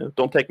you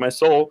don't take my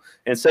soul."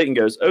 And Satan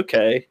goes,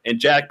 "Okay." And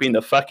Jack, being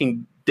the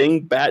fucking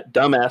dingbat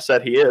dumbass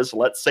that he is,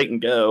 lets Satan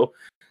go.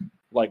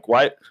 Like,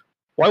 why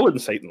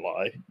wouldn't Satan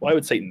lie? Why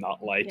would Satan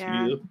not lie to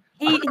you?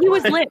 He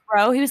was lit,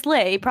 bro. He was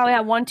lit. He probably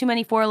had one too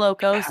many Four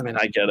Locos. I mean,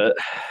 I get it.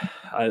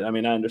 I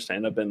mean, I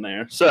understand. I've been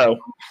there. So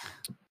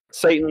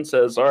Satan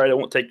says, "All right, I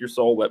won't take your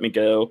soul. Let me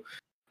go."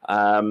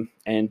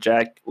 And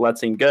Jack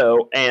lets him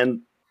go.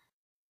 And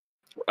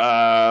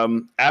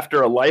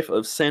after a life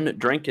of sin,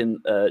 drink,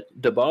 and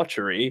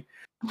debauchery,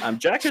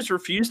 Jack has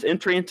refused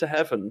entry into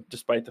heaven,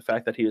 despite the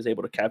fact that he was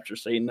able to capture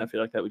Satan. I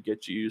feel like that would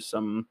get you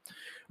some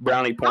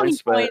brownie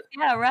points. But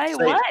yeah, right.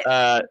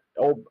 What?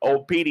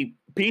 Old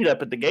Pete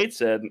up at the gate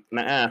said,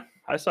 "Nah,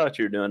 I saw what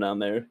you were doing down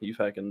there. You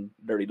fucking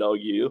dirty dog,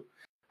 you.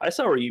 I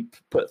saw where you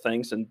put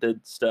things and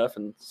did stuff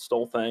and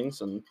stole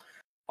things and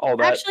all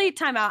that." Actually,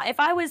 time out.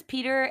 If I was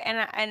Peter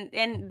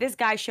and this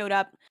guy showed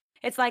up,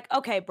 it's like,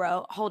 okay,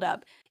 bro, hold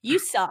up. You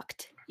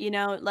sucked. You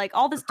know, like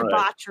all this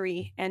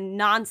debauchery and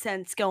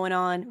nonsense going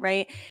on,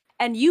 right?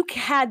 And you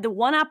had the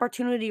one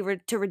opportunity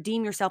to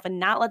redeem yourself and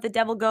not let the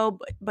devil go,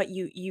 but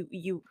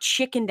you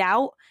chickened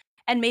out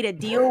and made a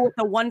deal with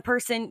the one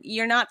person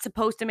you're not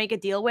supposed to make a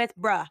deal with,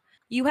 bruh.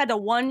 You had the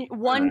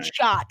one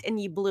shot and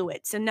you blew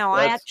it. So no,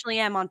 I actually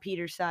am on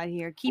Peter's side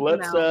here. Keep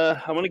him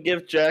out. I'm gonna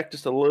give Jack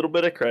just a little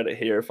bit of credit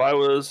here. If I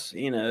was,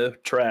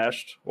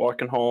 trashed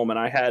walking home and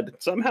I had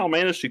somehow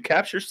managed to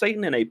capture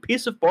Satan in a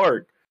piece of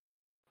bark,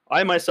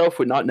 I myself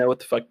would not know what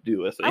the fuck to do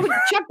with it. I would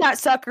chuck that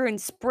sucker and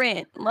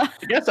sprint. I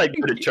guess I'd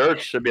go to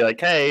church and be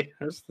like, "Hey,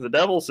 the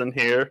devil's in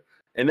here,"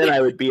 and then I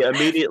would be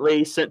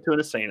immediately sent to an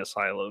insane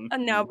asylum.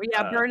 No,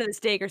 burn at the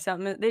stake or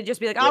something. They'd just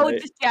be like, "Oh,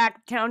 it's just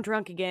Jack, town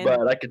drunk again."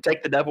 But I could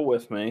take the devil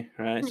with me,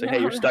 right? Say, "Hey,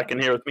 you're stuck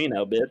in here with me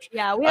now, bitch."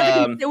 Yeah,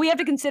 we have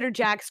to consider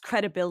Jack's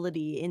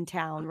credibility in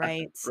town,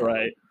 right? So,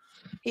 right.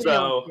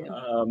 So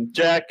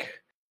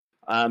Jack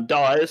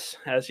dies,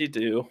 as you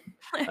do.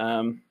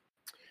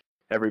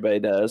 Everybody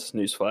does.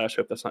 Newsflash.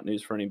 Hope that's not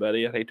news for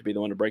anybody. I'd hate to be the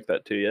one to break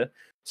that to you.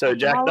 So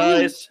Jack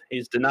dies.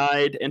 He's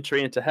denied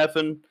entry into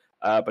heaven,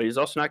 but he's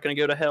also not going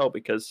to go to hell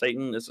because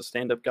Satan is a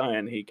stand-up guy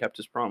and he kept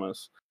his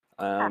promise.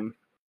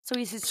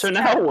 So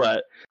now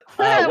what?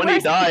 When he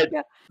died,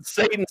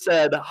 Satan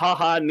said,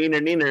 "Ha, neener,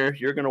 neener,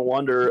 you're going to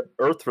wander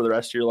Earth for the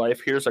rest of your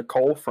life. Here's a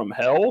coal from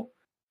hell,"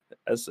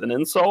 as an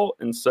insult.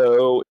 And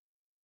so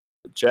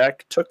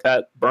Jack took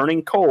that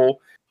burning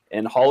coal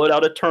and hollowed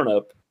out a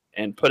turnip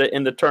and put it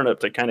in the turnip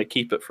to kind of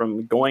keep it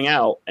from going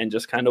out, and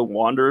just kind of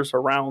wanders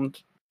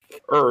around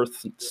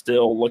Earth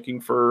still looking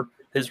for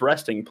his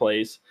resting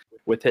place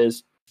with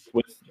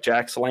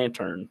Jack's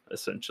lantern,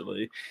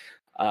 essentially.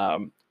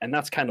 And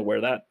that's kind of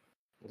where that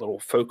little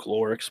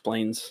folklore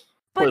explains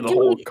where the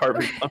whole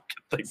carving pumpkin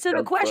thing. So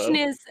the question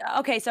is,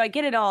 okay, so I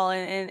get it all,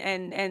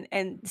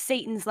 and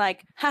Satan's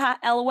like, haha,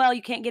 LOL,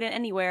 you can't get it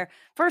anywhere.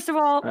 First of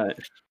all, right.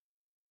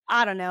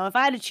 I don't know. If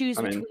I had to choose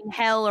between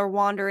hell or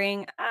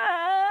wandering,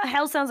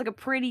 hell sounds like a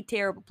pretty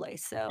terrible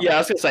place. So yeah, I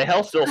was gonna say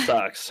hell still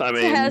sucks. I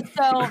mean,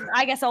 so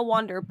I guess I'll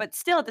wander, but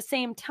still at the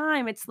same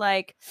time, it's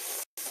like,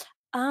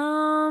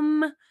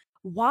 why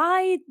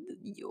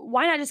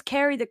not just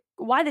carry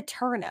why the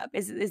turnip?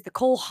 Is the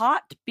coal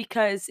hot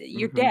because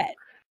you're dead?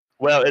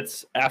 Well,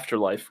 it's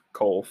afterlife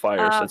coal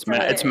fire, so it's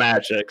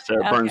magic, so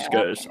it burns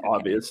ghosts.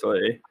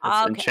 Obviously,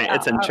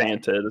 it's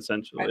enchanted,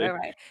 essentially.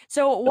 Right.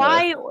 So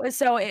why?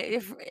 So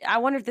if I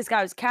wonder if this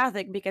guy was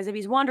Catholic, because if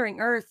he's wandering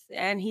Earth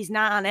and he's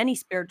not on any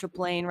spiritual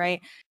plane, right?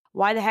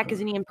 Why the heck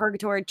isn't he in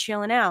purgatory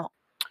chilling out?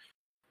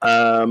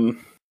 Because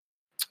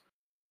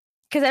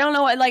I don't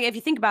know. Like, if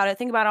you think about it,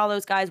 think about all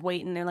those guys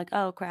waiting. They're like,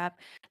 oh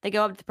crap. They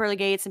go up to the pearly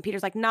gates, and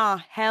Peter's like, nah,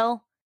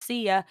 hell,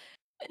 see ya.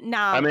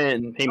 Nah. I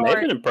mean, he may have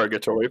been in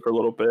purgatory for a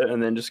little bit,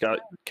 and then just got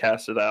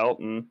casted out.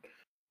 And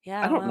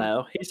I don't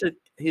know.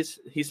 He's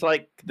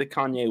like the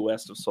Kanye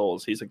West of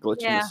souls. He's a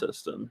glitch in the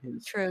system.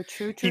 True.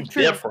 He's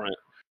different.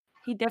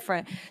 He's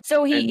different.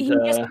 So he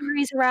just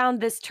carries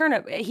around this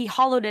turnip. He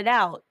hollowed it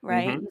out,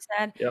 right? You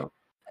said. Yeah.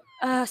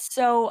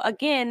 So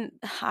again,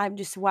 I'm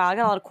just wow. I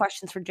got a lot of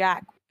questions for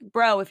Jack,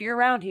 bro. If you're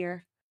around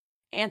here,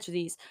 answer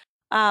these.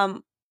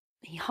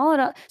 He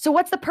hollowed out. So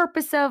what's the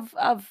purpose of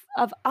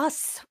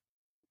us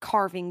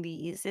carving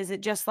these? Is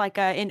it just like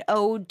an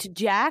ode to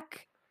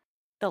Jack,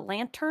 the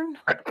lantern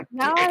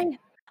guy?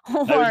 I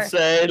would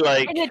say,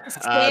 like, to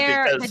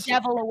scare the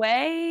devil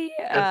away.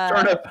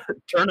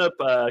 Turnip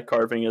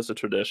carving is a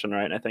tradition,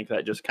 right? And I think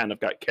that just kind of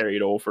got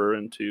carried over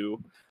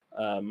into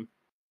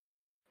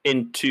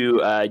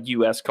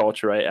U.S.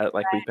 culture, right?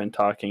 Like we've been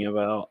talking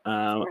about.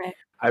 I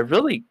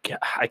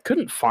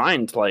couldn't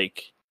find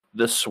like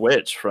the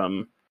switch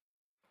from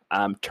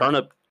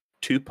turnip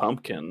to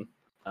pumpkin.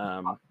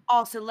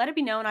 Also, let it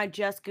be known, I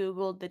just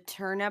Googled the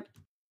turnip.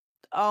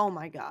 Oh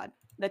my god.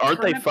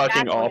 Aren't they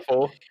fucking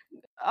awful?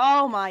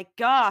 Oh my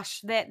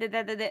gosh.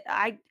 You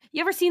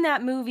ever seen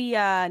that movie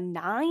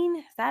 9?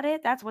 Is that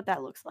it? That's what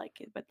that looks like,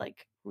 but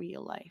like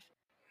real life.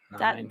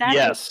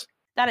 Yes.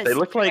 That is they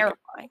look terrifying.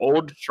 Like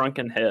old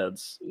shrunken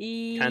heads.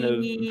 Kind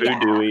of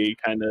voodoo-y,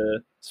 kind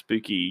of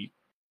spooky.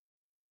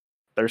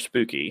 They're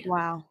spooky.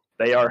 Wow.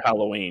 They are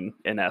Halloween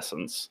in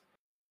essence.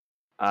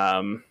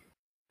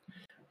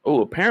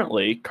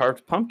 Apparently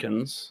carved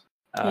pumpkins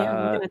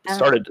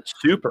started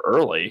super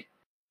early,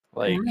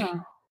 like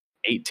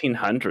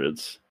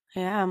 1800s.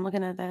 Yeah, I'm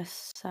looking at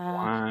this.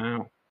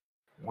 Wow.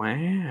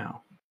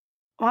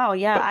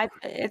 Yeah,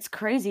 it's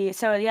crazy.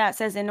 So yeah, it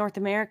says in North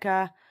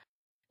America.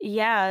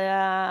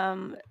 Yeah.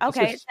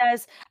 Okay. It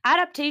says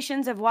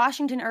adaptations of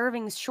Washington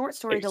Irving's short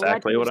story, The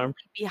Legend of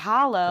Sleepy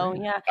Hollow.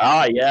 Yeah.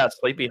 Ah, yeah,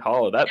 Sleepy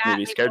Hollow. That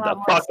movie scared the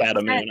fuck out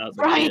of me when I was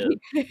a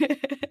kid.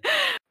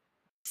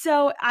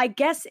 So I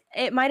guess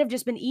it might have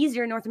just been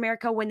easier in North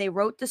America when they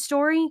wrote the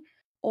story,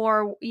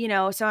 or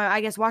so I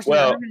guess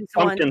Washington Irving's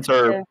pumpkins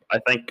are, I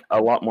think, a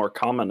lot more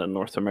common in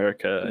North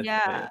America.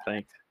 Yeah. I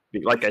think.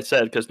 Like I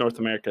said, because North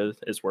America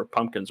is where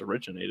pumpkins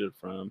originated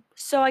from.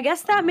 So I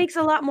guess that makes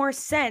a lot more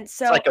sense.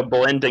 So it's like a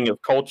blending of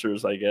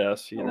cultures, I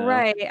guess.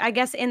 Right. I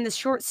guess in the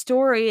short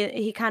story,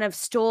 he kind of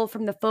stole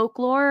from the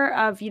folklore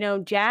of,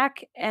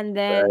 Jack, and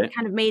then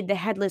kind of made the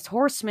headless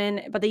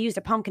horseman, but they used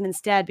a pumpkin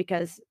instead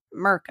because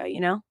America,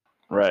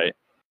 Right.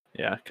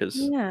 Yeah,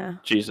 because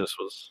Jesus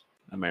was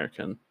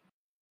American.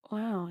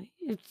 Wow.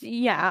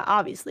 Yeah,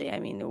 obviously.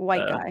 I mean,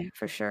 white guy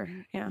for sure.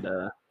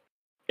 Yeah.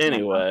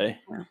 Anyway.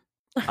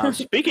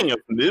 Speaking of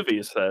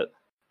movies that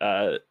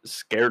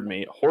scared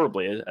me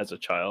horribly as a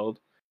child,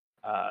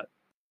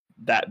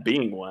 that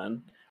being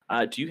one,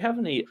 do you have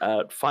any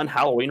fun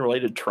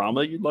Halloween-related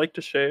trauma you'd like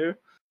to share?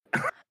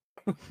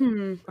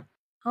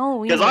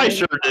 Oh, because I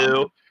sure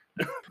do.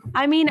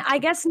 I mean, I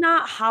guess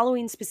not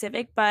Halloween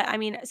specific, but I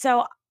mean,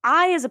 so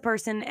I as a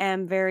person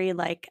am very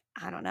like,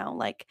 I don't know,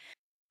 like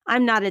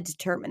I'm not a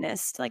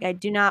determinist. Like I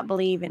do not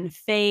believe in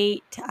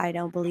fate. I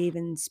don't believe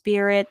in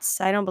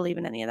spirits. I don't believe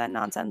in any of that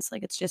nonsense.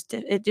 Like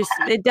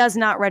it does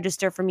not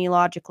register for me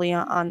logically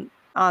on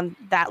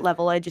that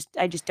level. I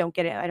just don't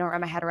get it. I don't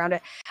wrap my head around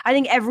it. I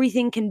think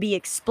everything can be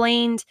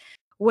explained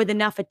with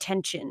enough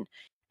attention.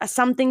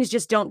 Some things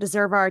just don't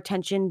deserve our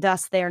attention,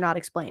 thus they are not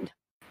explained.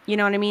 You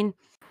know what I mean?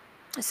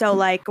 So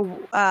like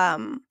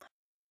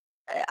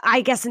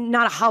I guess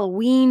not a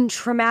Halloween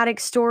traumatic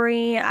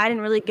story. I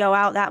didn't really go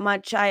out that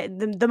much.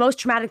 The most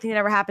traumatic thing that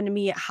ever happened to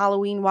me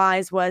Halloween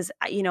wise was,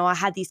 I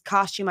had these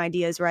costume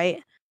ideas,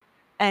 right?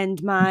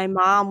 And my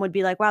mom would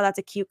be like, wow, that's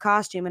a cute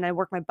costume. And I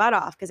work my butt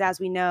off because, as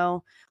we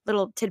know,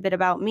 little tidbit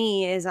about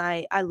me is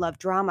I love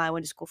drama. I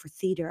went to school for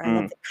theater. I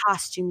love the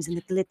costumes and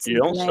the glitz and You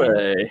the don't glam.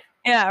 say.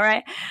 Yeah,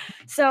 right.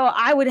 So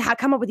I would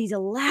come up with these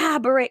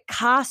elaborate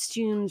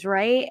costumes,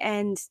 right?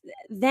 And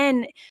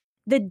then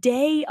the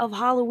day of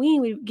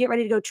Halloween, we'd get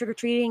ready to go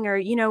trick-or-treating, or,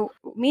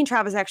 me and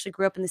Travis actually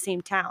grew up in the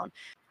same town.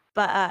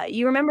 But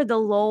you remember the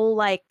Lowell,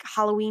 like,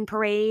 Halloween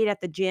parade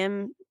at the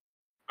gym?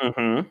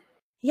 Mm-hmm.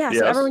 Yeah, so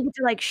Yes. everyone get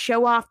to, like,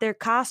 show off their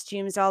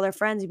costumes to all their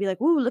friends. You'd be like,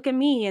 "Ooh, look at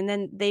me," and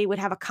then they would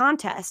have a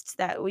contest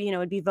that,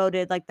 would be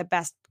voted, like, the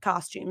best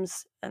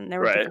costumes, and there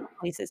were Right. different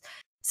places.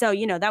 So,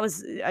 that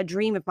was a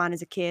dream of mine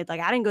as a kid.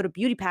 Like, I didn't go to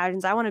beauty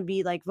pageants. I wanna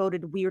be, like,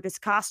 voted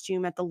weirdest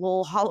costume at the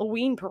Lowell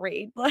Halloween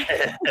parade. Like,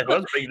 It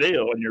was a big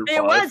deal when you're it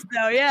 5 was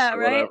though, yeah, or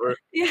right? whatever.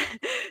 Yeah.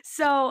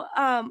 So,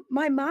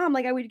 my mom,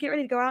 like, I would get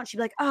ready to go out, and she'd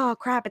be like, "Oh,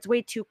 crap, it's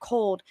way too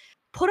cold.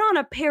 Put on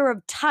a pair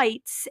of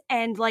tights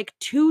and, like,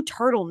 2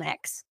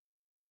 turtlenecks."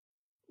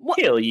 What?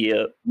 Hell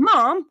yeah.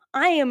 Mom,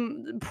 I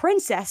am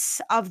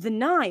Princess of the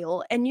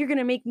Nile, and you're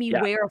gonna make me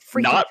Yeah, wear a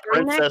freaking not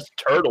turtleneck? Princess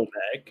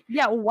Turtleneck.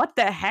 Yeah, what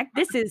the heck?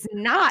 This is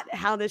not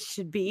how this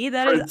should be.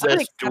 That is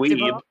Princess Dweeb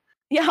unacceptable.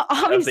 Yeah, of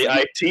obviously.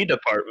 the IT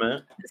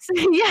department.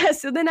 So, yeah,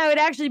 so then I would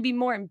actually be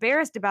more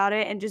embarrassed about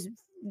it and just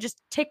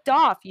ticked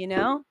off,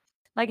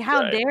 Like,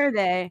 how Right. dare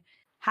they?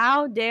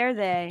 How dare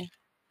they?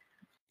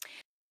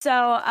 So,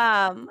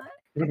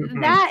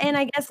 that, and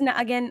I guess,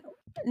 again,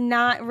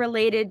 not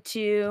related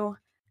to,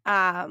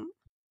 um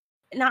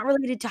not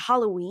related to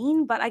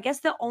Halloween, but I guess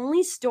the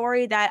only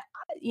story that,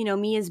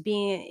 me as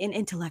being an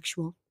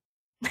intellectual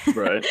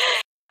Right.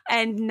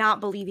 and not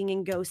believing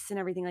in ghosts and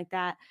everything like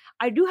that,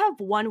 I do have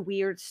one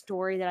weird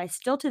story that I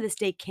still to this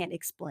day can't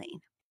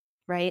explain,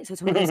 right? So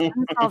it's one of those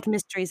unsolved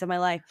mysteries of my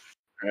life.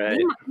 Me Right.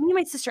 and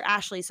my sister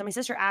Ashley. So my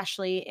sister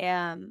Ashley,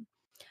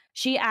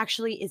 she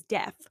actually is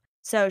deaf.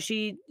 So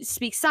she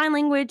speaks sign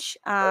language.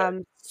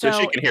 So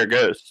she can hear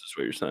ghosts, is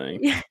what you're saying.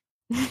 Yeah.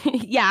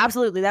 Yeah,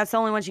 absolutely. That's the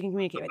only one she can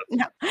communicate with.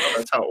 No.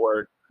 That's how it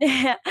works.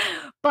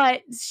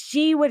 But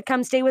she would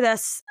come stay with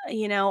us,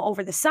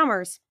 over the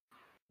summers.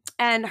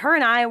 And her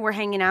and I were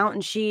hanging out,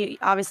 and she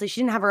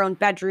didn't have her own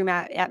bedroom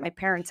at my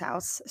parents'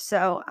 house.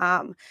 So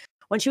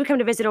when she would come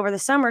to visit over the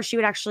summer, she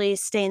would actually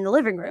stay in the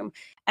living room.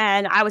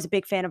 And I was a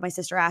big fan of my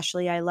sister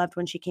Ashley. I loved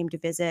when she came to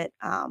visit.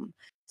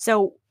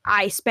 So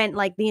I spent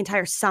like the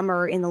entire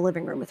summer in the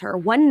living room with her.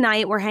 One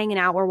night we're hanging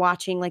out, we're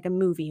watching like a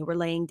movie, we're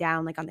laying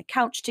down like on the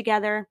couch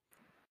together,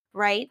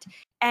 right?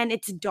 And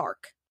it's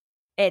dark.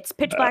 It's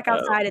pitch black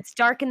outside, it's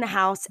dark in the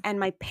house, and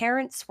my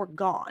parents were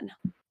gone,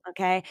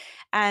 okay?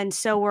 And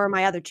so were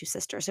my other 2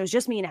 sisters. So it was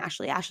just me and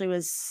Ashley. Ashley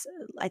was,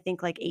 I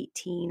think, like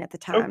 18 at the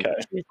time. Okay.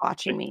 She was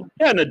watching me.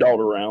 Yeah, an adult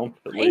around,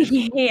 at least.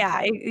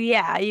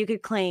 Yeah, you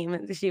could claim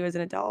that she was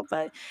an adult,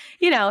 but,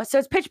 so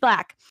it's pitch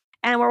black,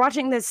 and we're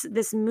watching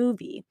this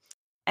movie,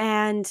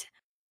 and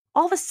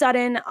all of a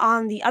sudden,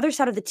 on the other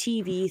side of the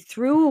TV,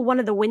 through one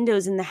of the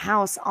windows in the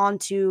house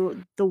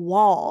onto the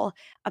wall,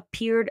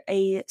 appeared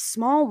a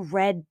small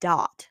red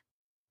dot,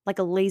 like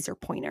a laser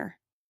pointer,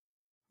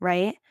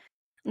 right?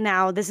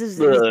 Now, this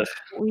is Ugh.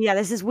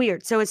 this is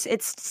weird. So it's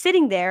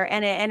sitting there,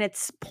 and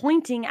it's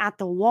pointing at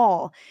the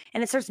wall,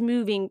 and it starts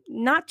moving,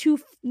 not too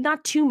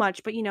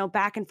much, but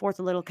back and forth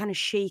a little, kind of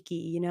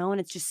shaky, and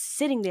it's just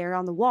sitting there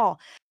on the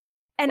wall.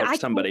 And Like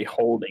somebody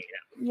holding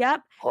it.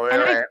 Yep.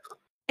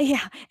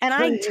 And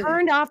I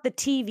turned off the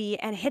TV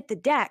and hit the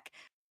deck,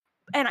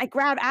 and I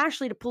grabbed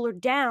Ashley to pull her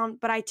down,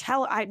 but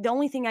the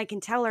only thing I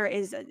can tell her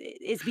is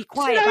be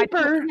quiet.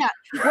 Sniper!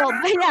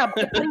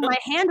 Putting my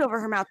hand over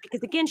her mouth,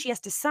 because again, she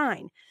has to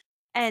sign.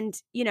 And,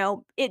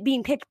 it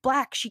being pitch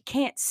black, she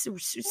can't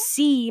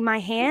see my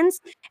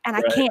hands, and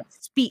I can't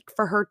speak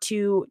for her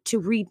to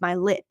read my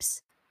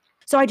lips.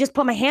 So I just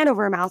put my hand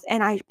over her mouth,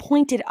 and I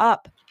pointed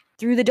up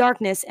through the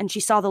darkness, and she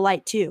saw the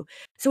light too.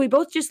 So we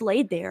both just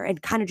laid there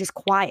and kind of just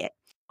quiet.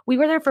 We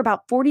were there for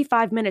about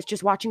 45 minutes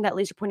just watching that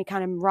laser pointer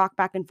kind of rock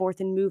back and forth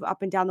and move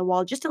up and down the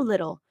wall just a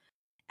little.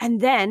 And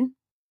then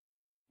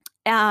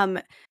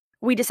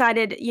we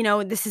decided,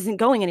 this isn't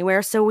going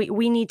anywhere. So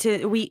we need to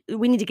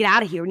get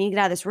out of here. We need to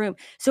get out of this room.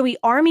 So we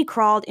army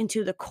crawled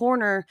into the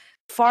corner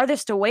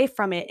farthest away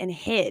from it and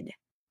hid,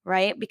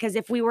 right? Because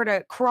if we were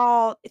to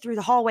crawl through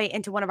the hallway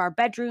into one of our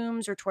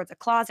bedrooms or towards a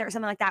closet or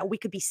something like that, we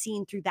could be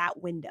seen through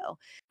that window.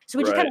 So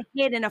we just kind of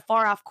hid in a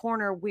far off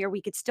corner where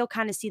we could still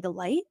kind of see the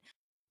light,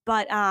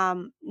 but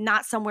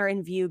not somewhere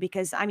in view,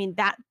 because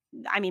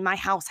my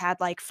house had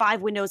like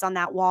 5 windows on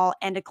that wall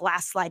and a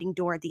glass sliding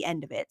door at the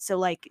end of it. So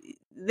like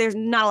there's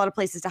not a lot of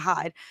places to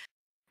hide.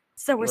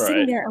 So we're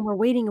sitting there and we're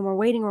waiting and we're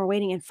waiting and we're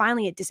waiting, and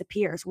finally it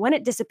disappears. When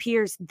it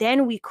disappears,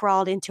 then we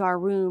crawled into our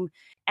room,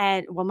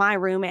 my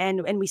room,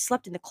 and we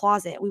slept in the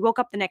closet. We woke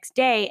up the next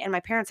day, and my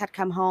parents had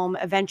come home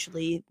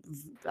eventually,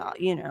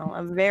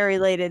 very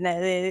late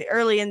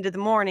early into the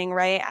morning,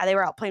 right? They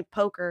were out playing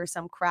poker or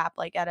some crap,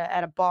 like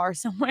at a bar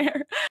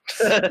somewhere.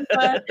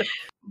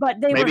 but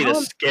they Maybe were the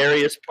home.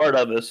 scariest part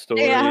of this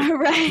story. Yeah,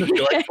 right.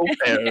 Neglectful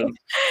parents.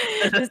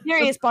 The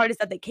scariest part is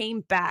that they came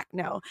back.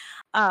 No.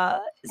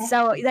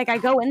 So like I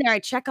go in there, I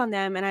check on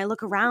them, and I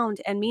look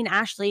around, and me and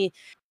Ashley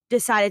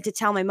decided to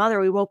tell my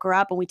mother. We woke her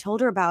up and we told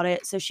her about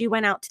it. So she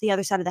went out to the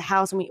other side of the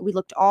house, and we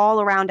looked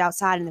all around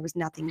outside, and there was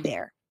nothing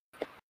there.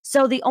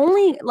 So the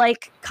only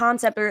like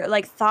concept or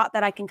like thought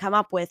that I can come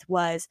up with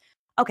was,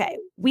 okay,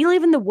 we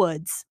live in the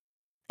woods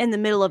in the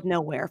middle of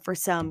nowhere for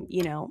some,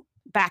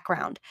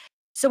 background.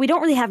 So we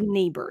don't really have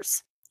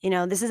neighbors.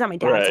 This is at my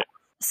dad's house.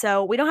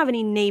 So we don't have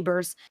any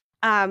neighbors.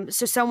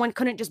 So someone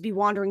couldn't just be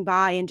wandering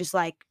by and just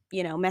like,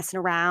 messing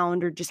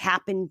around or just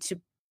happen to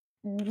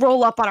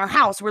roll up on our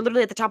house. We're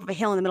literally at the top of a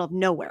hill in the middle of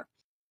nowhere.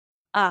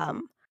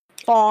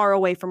 Far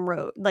away from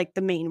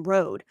the main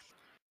road.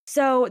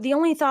 So the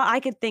only thought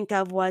I could think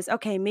of was,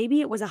 okay,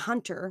 maybe it was a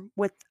hunter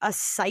with a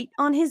sight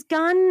on his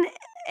gun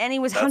and he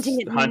was hunting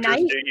at night.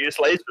 Hunters do use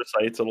laser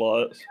sights a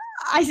lot.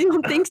 I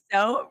don't think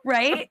so,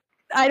 right?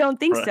 I don't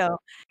think so.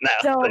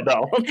 No, they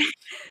don't.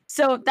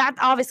 So that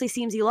obviously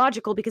seems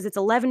illogical because it's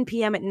 11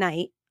 p.m. at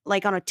night,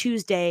 like on a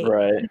Tuesday,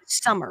 in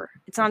summer.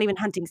 It's not even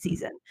hunting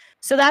season.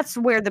 So that's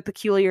where the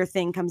peculiar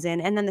thing comes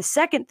in. And then the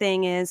second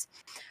thing is,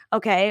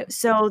 okay,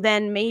 so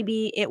then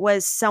maybe it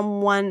was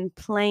someone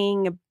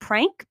playing a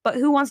prank, but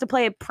who wants to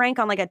play a prank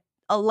on like a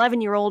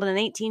 11-year-old and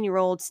an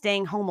 18-year-old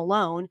staying home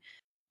alone?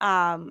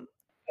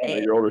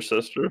 Your older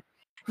sister?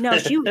 No,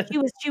 she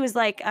was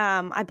like,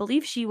 I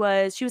believe she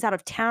was out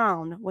of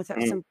town with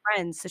some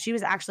friends, so she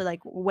was actually like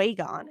way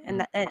gone,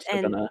 and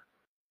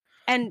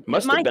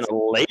must have been a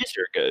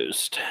laser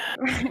ghost,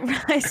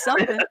 right?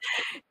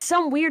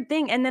 Some weird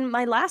thing. And then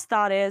my last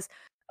thought is,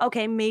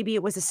 okay, maybe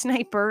it was a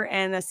sniper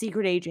and a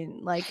secret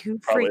agent, like who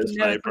freaking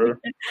knows,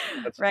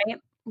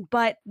 right?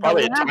 But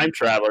probably a time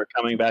traveler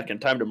coming back in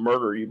time to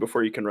murder you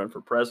before you can run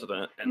for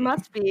president. And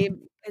must be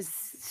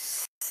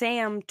is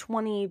Sam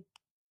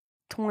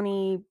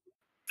 2020.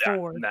 Yeah,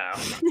 no, not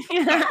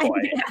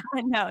quite.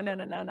 No,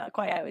 not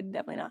quite. I would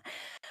definitely not.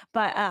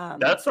 But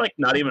that's like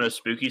not even a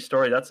spooky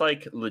story. That's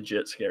like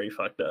legit scary,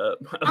 fucked up.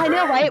 I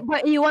know, right?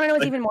 But you want to know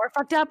what's even more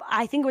fucked up?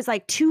 I think it was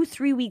like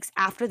 2-3 weeks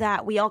after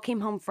that, we all came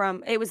home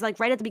from. It was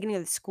like right at the beginning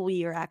of the school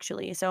year,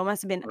 actually. So it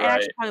must have been. It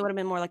actually probably would have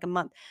been more like a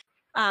month.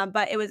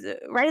 But it was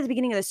right at the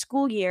beginning of the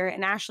school year,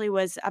 and Ashley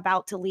was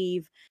about to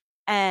leave,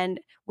 and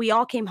we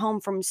all came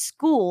home from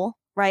school,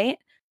 right?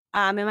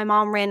 And my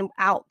mom ran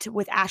out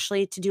with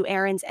Ashley to do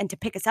errands and to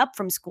pick us up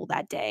from school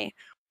that day,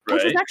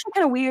 which was actually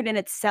kind of weird in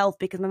itself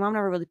because my mom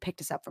never really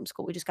picked us up from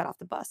school. We just got off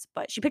the bus,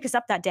 but she picked us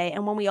up that day.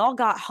 And when we all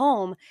got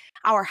home,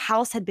 our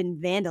house had been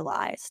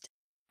vandalized.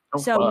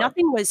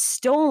 Nothing was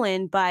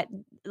stolen, but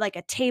like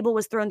a table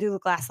was thrown through the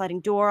glass sliding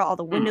door. All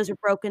the windows were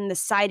broken. The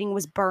siding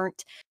was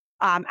burnt.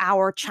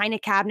 Our china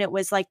cabinet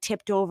was like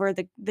tipped over.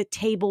 The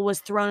table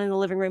was thrown in the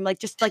living room, like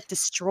just like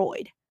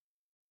destroyed.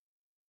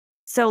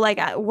 So, like,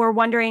 we're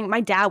wondering,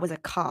 my dad was a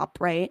cop,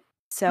 right?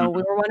 So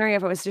we were wondering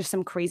if it was just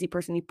some crazy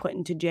person he put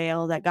into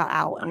jail that got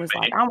out and was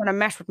like, I want to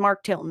mess with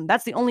Mark Tilton.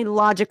 That's the only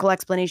logical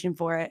explanation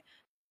for it.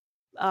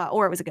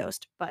 Or it was a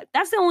ghost. But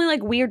that's the only,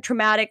 like, weird,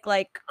 traumatic,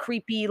 like,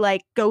 creepy,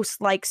 like,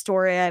 ghost-like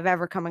story I've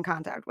ever come in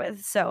contact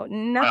with. So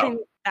nothing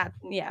that,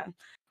 yeah.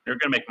 You're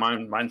going to make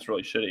mine's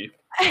really shitty.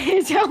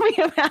 Tell me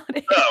about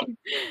it. So,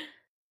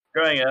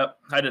 growing up,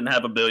 I didn't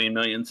have a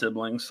million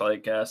siblings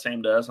like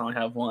Sam does. I only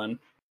have one.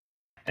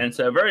 And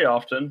so very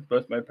often,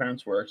 both my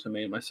parents worked, and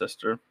me and my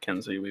sister,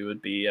 Kenzie, we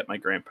would be at my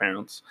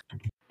grandparents'.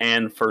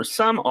 And for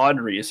some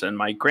odd reason,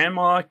 my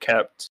grandma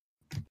kept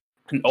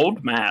an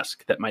old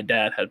mask that my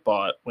dad had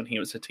bought when he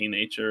was a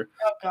teenager.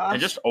 Oh, gosh.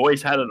 And just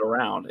always had it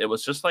around. It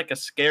was just like a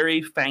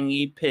scary,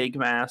 fangy pig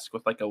mask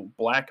with like a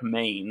black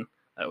mane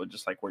that would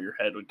just like where your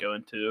head would go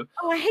into.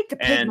 Oh, I hate the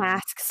pig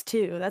masks,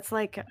 too. That's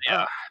like...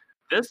 Yeah.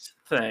 This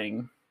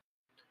thing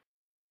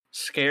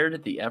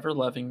scared the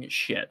ever-loving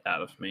shit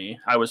out of me.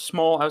 I was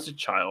small. I was a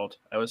child.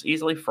 I was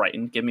easily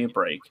frightened. Give me a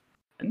break.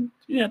 And,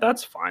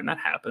 that's fine. That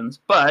happens.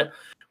 But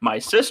my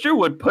sister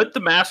would put the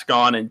mask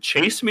on and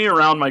chase me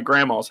around my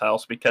grandma's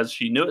house because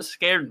she knew it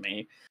scared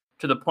me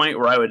to the point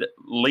where I would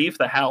leave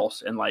the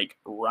house and, like,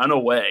 run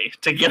away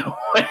to get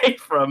away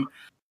from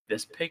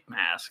this pig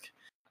mask.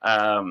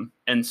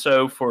 And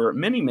so for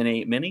many,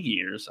 many, many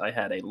years, I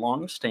had a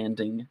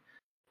long-standing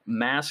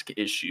mask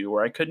issue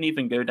where I couldn't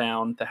even go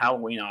down the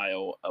Halloween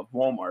aisle of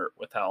Walmart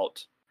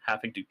without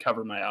having to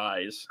cover my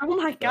eyes. Oh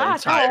my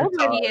gosh, how old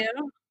are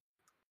you?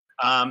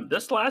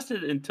 This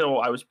lasted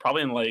until I was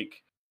probably in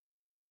like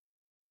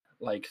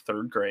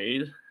third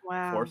grade,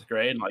 fourth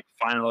grade, and like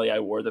finally I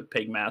wore the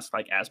pig mask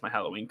like as my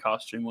Halloween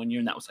costume one year,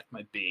 and that was like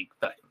my big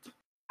thing.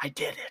 I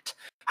did it.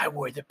 I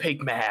wore the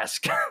pig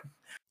mask. Oh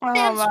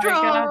I'm my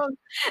strong.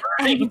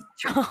 I'm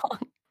strong.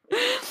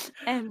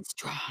 I'm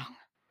strong.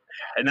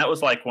 And that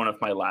was like one of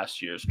my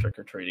last year's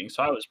trick-or-treating.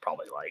 So I was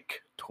probably like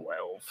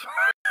 12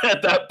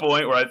 at that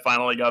point where I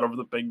finally got over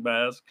the pig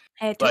mask.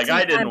 Like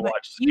I didn't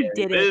watch scary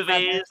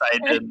movies. I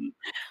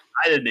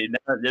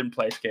didn't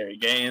play scary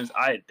games.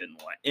 I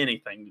didn't want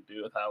anything to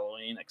do with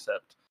Halloween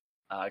except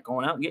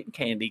going out and getting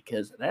candy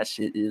because that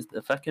shit is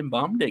the fucking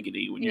bomb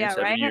diggity when you're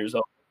 7 years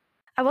old.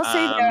 I will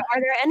say Um, are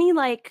there any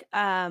like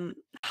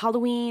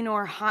Halloween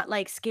or hot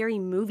like scary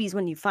movies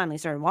when you finally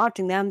started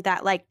watching them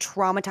that like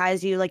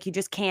traumatize you, like you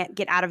just can't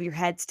get out of your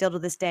head still to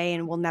this day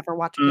and will never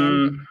watch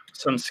again?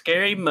 some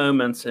scary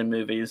moments in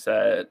movies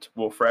that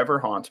will forever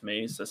haunt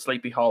me. So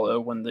Sleepy Hollow,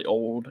 when the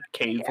old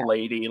cave Yeah,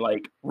 lady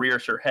like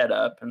rears her head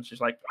up and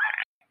she's like,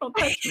 "Don't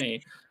touch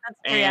me." that's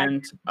pretty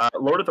And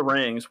Lord of the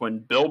Rings, when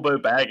Bilbo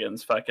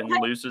Baggins fucking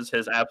loses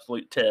his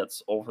absolute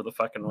tits over the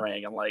fucking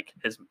ring and like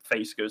his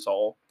face goes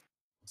all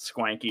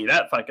swanky.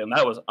 That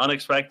was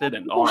unexpected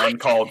and What?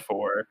 uncalled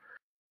for.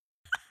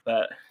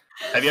 That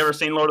have you ever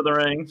seen Lord of the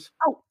Rings?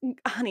 Oh,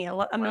 honey, a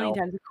million Well,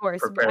 times, of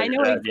course. prepare I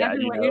your know head. Yeah,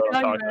 exactly you what know you're what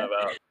I'm talking talking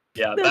about. about.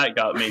 Yeah, That's that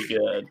got me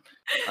good.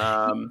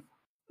 Um,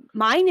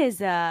 Mine is,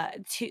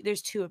 2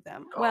 there's 2 of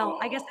them. Well,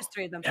 I guess oh, there's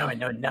 3 of them. now I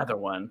know another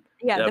one.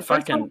 Yeah, Yeah, the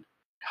first one fucking.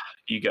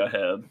 You go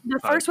ahead. the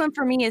I, first one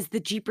for me is the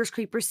Jeepers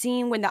Creepers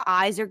scene when the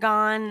eyes are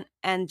gone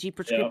and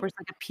Jeepers yeah. Creepers,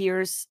 like,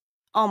 appears.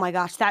 Oh my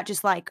gosh, that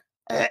just, like,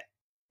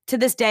 to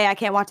this day, I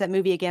can't watch that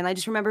movie again. I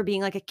just remember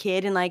being, like, a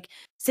kid and, like,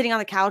 sitting on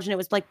the couch and it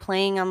was, like,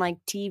 playing on, like,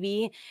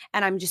 TV,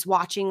 and I'm just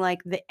watching,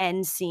 like, the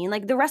end scene.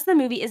 Like, the rest of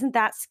the movie isn't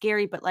that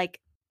scary, but, like,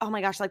 oh my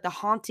gosh, like, the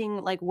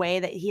haunting, like, way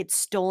that he had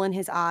stolen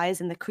his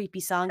eyes and the creepy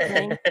song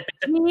playing.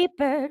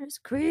 "Jeepers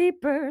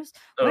Creepers,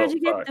 where'd Oh you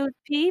get fuck! those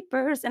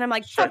peepers?" And I'm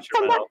like, Shut your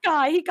from that mouth!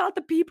 guy. He got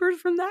the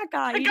peepers from that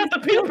guy. I He got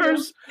just the stole them."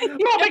 peepers.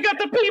 Mommy got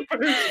the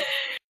peepers.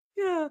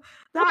 Yeah,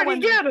 that Where'd he one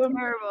was get them?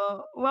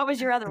 terrible. What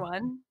was your other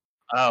one?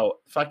 Oh,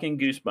 fucking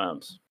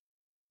goosebumps.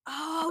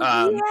 Oh,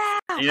 Um,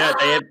 yeah. you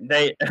know,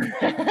 they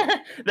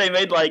they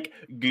made like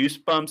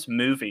Goosebumps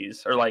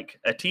movies or like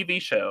a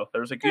TV show.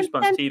 There was a Dun, Goosebumps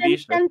dun, dun, TV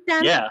show. dun,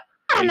 dun. Yeah,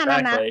 Ah, na, na, na.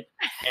 exactly.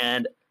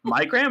 And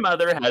my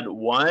grandmother had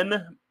one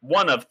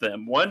of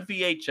them, one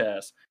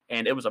VHS,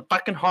 and it was a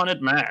fucking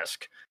haunted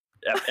mask.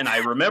 Yep, and I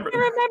remember I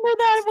remember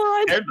that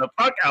one. scared the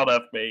fuck out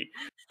of me.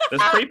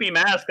 This creepy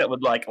mask that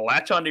would like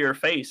latch onto your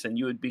face and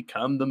you would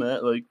become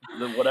like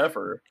the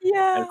whatever. And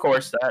of Yeah,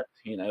 course that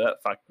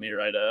fucked me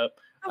right up.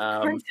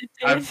 of course it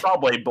I've did.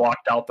 probably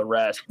blocked out the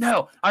rest.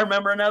 No, I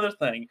remember another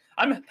thing.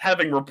 I'm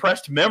having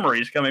repressed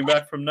memories coming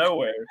back from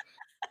nowhere.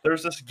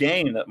 There's this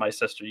game that my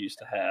sister used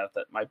to have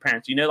that my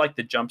parents, like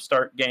the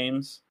Jumpstart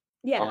games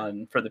Yeah.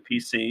 on for the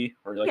PC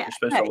where like Yeah, you're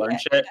supposed yeah, to learn yeah,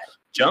 shit.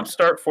 yeah.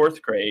 Jumpstart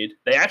fourth grade.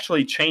 They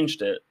actually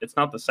changed it. It's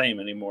not the same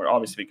anymore,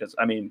 obviously, because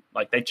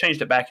like they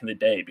changed it back in the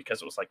day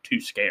because it was like too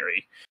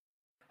scary.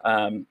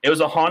 It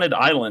was a haunted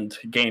island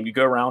game. You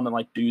go around and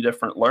like do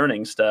different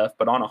learning stuff,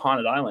 but on a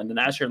haunted island. And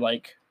as you're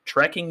like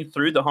trekking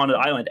through the haunted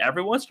island,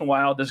 every once in a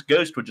while, this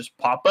ghost would just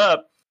pop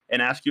up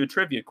and ask you a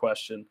trivia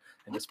question.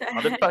 And What this the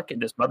heck?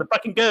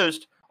 motherfucking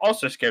ghost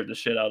also scared the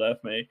shit out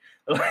of me.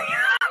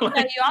 Yeah,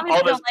 Like, you all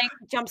obviously this, don't like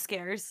jump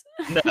scares.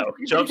 no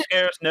jump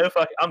scares, no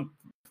fucking. I'm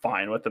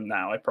fine with them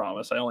now. I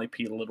promise. I only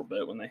peed a little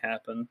bit when they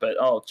happen, but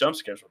jump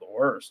scares were the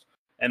worst.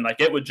 And like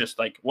it would just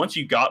like once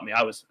you got me,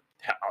 I was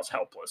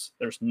helpless.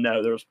 There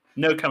was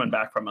no coming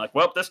back from it. Like,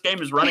 well, this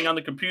game is running on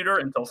the computer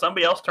until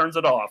somebody else turns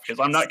it off because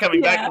I'm not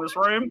coming back Yeah. in this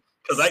room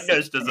because that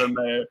ghost is in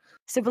there.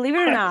 So believe it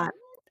or not,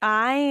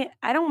 I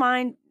don't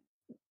mind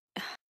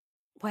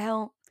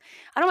well,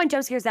 I don't mind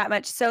jump scares that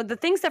much. So the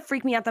things that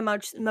freak me out the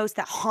most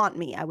that haunt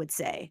me, I would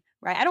say,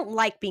 right? I don't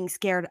like being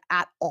scared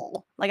at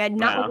all. Like I'm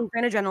not Nah, looking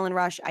for an adrenaline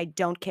rush. I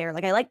don't care.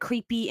 Like I like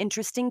creepy,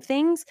 interesting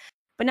things,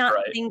 but not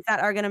right. things that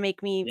are gonna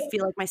make me Yeah.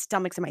 feel like my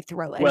stomach's in my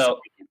throat. I just don't Well,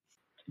 like it.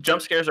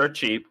 jump scares are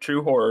cheap.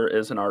 True horror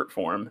is an art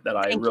form that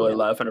I Thank really you.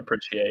 love and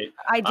appreciate.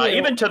 I do.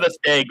 Even to this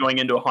day, going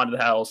into a haunted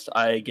house,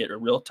 I get a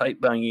real tight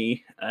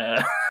bungy.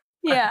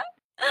 Yeah.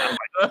 I'm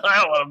like, I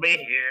don't want to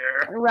be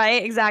here.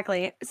 Right,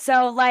 exactly.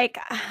 So like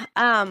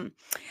um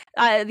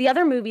the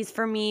other movies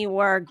for me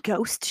were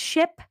Ghost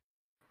Ship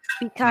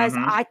because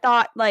Hmm. I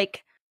thought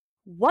like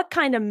what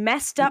kind of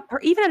messed up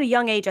or even at a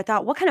young age I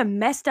thought what kind of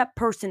messed up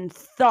person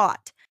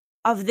thought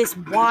of this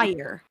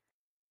wire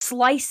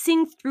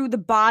slicing through the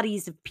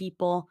bodies of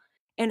people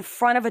in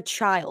front of a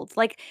child.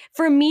 Like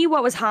for me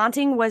what was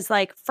haunting was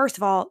like first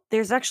of all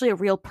there's actually a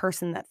real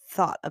person that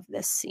thought of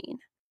this scene,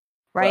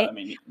 Well,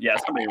 right? yeah,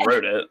 somebody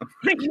wrote it.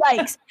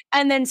 Yikes.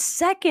 And then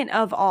second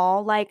of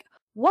all, like,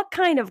 what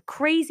kind of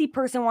crazy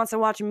person wants to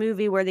watch a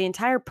movie where the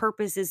entire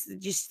purpose is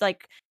just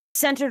like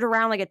centered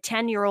around like a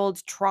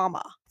 10-year-old's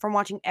trauma from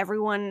watching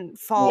everyone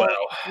fall Well,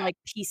 into like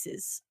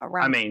pieces I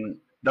around? mean,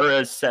 there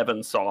is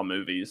 7 Saw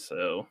movies,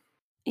 so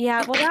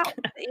Yeah, well that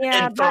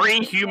yeah, and that 3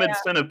 human yeah.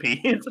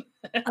 centipedes.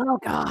 Oh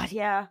god,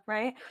 yeah,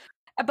 right?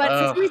 But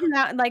for Uh, some reason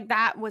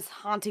that was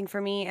haunting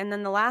for me. And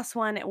then the last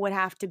one would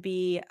have to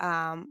be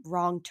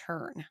Wrong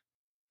Turn.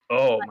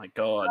 oh my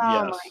god,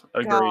 Oh my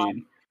yes, god.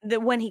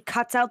 agreed. When he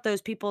cuts out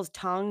those people's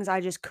tongues,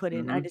 I just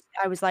couldn't. Mhm.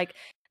 I was like,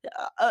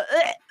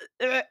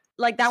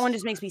 like, that one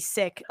just makes me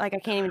sick. Like, I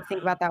can't even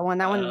think about that one.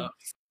 Uh,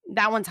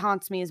 That one's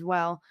haunts me as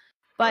well.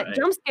 But right.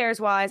 jump scares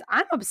wise,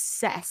 I'm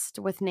obsessed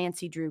with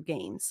Nancy Drew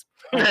games.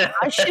 Like,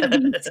 I should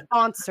be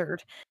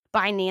sponsored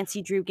by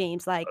Nancy Drew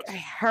games. Like, That's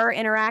her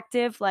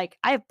interactive, like,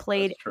 I have that's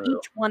played true.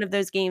 each one of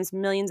those games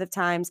millions of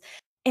times.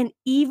 And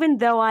even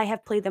though I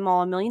have played them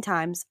all a million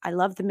times, I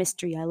love the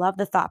mystery. I love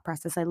the thought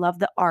process. I love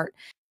the art.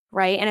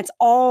 right? And it's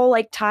all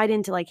like tied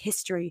into like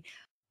history.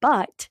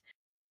 But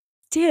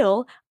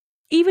still,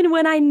 even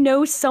when I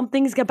know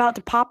something's about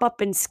to pop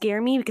up and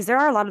scare me, because there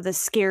are a lot of the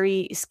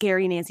scary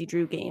Nancy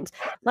Drew games,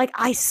 like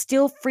I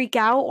still freak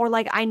out, or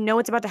like I know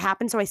it's about to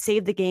happen, so I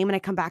save the game and I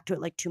come back to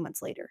it like 2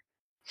 months later.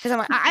 Because I'm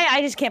like,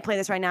 I just can't play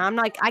this right now. I'm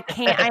like, I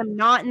am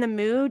not in the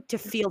mood to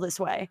feel this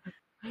way.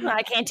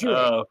 I can't do it.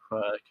 Oh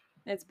fuck!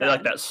 It's They're bad.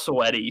 like that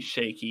sweaty,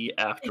 shaky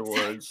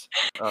afterwards.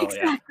 Oh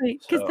Exactly.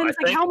 Because So then I it's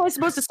like, think- how am I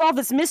supposed to solve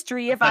this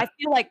mystery if I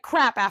feel like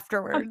crap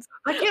afterwards?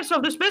 I can't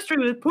solve this mystery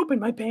with poop in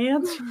my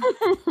pants.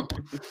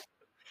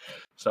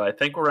 So I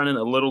think we're running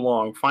a little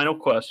long. Final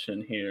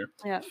question here.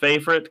 Yeah.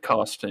 Favorite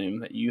costume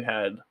that you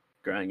had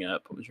growing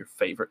up? What was your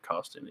favorite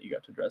costume that you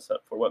got to dress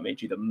up for? What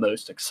made you the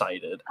most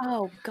excited?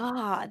 Oh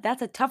God,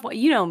 that's a tough one.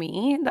 You know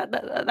me.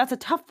 That's a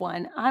tough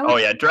one. I would, Oh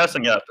yeah,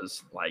 dressing up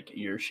is like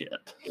your shit.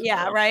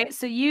 yeah, So, right.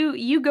 So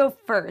you go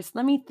first.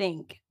 Let me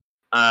think.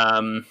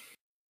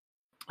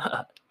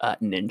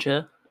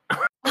 Ninja.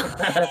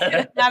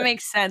 That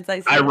makes sense. I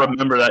see. I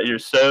remember that year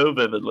so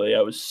vividly.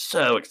 I was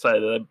so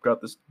excited. I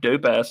got this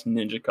dope ass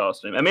ninja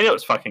costume. I mean, it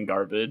was fucking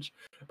garbage,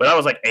 but I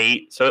was like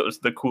 8, so it was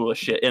the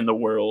coolest shit in the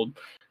world.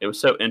 It was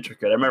so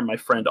intricate. I remember my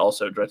friend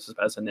also dressed up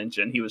as a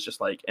ninja, and he was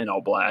just like in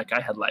all black. I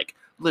had like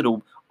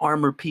little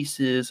armor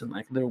pieces and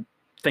like little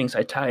things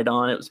I tied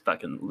on. It was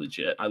fucking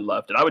legit. I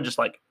loved it. I would just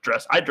like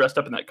dress. I dressed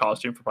up in that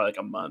costume for probably like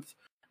a month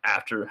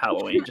after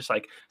Halloween, just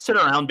like sit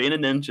around being a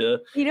ninja.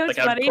 You know what's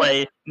Like I would funny?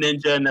 play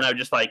ninja, and then I would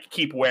just like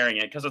keep wearing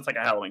it because it's like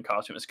a Halloween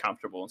costume. It's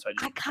comfortable, and so I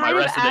just I my kind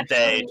of rest of the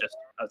day actually- just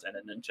I was in a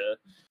ninja.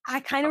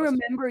 I kind of costume.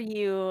 remember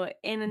you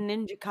in a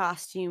ninja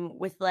costume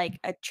with like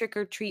a trick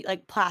or treat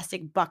like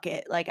plastic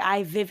bucket. Like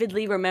I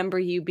vividly remember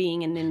you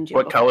being a ninja.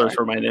 What before. colors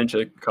were my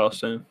ninja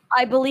costume?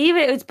 I believe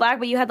it was black,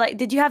 but you had like,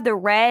 did you have the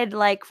red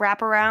like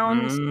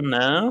wraparound?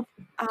 No,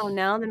 Oh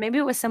no, then maybe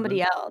it was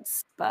somebody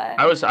else. But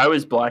I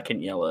was black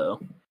and yellow.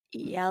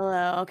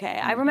 yellow. Okay,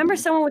 I remember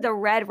someone with a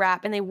red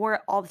wrap, and they wore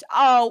it all the time.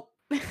 Oh,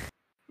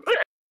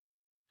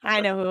 I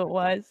know who it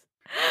was.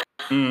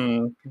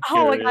 Mm,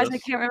 Oh my gosh, I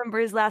curious. can't remember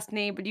his last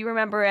name. But do you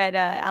remember at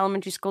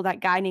elementary school that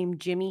guy named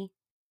Jimmy?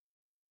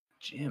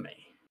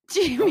 Jimmy.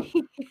 Jimmy.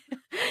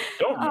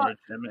 Don't Oh, remember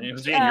Jimmy.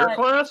 Was he in your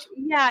class?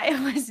 yeah,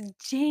 it was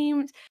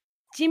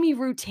Jimmy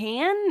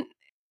Rutan.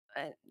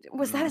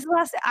 Was that his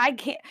last? I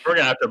can't. We're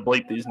gonna have to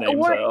bleep these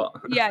names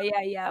out.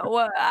 Yeah.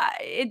 Well,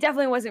 it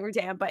definitely wasn't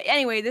Rutan. But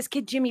anyway, this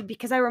kid Jimmy,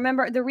 because I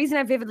remember the reason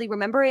I vividly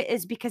remember it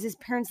is because his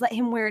parents let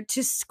him wear it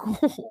to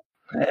school.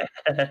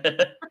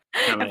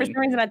 And for some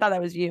reason, I thought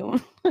that was you.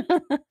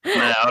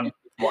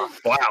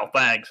 Wow,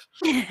 thanks.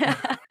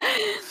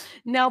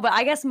 No, but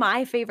I guess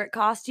my favorite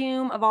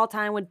costume of all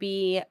time would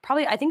be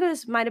probably, I think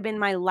this might have been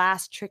my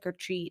last trick or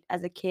treat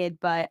as a kid,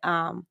 but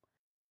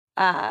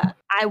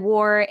I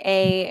wore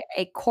a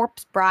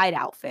corpse bride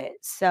outfit.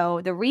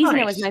 So the reason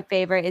it was Nice. my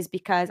favorite is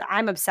because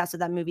I'm obsessed with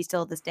that movie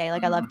still to this day.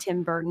 Like I love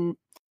Tim Burton,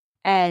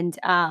 and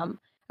a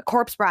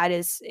corpse bride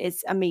is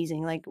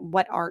amazing. Like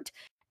what art.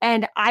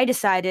 And I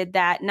decided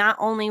that not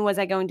only was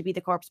I going to be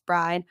the corpse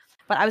bride,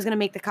 but I was going to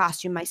make the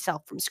costume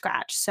myself from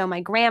scratch. So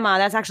my grandma,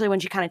 that's actually when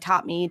she kind of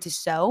taught me to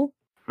sew.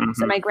 So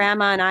Mhm. my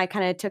grandma and I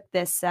kind of took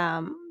this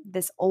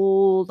this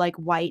old like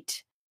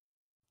white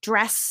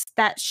dress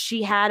that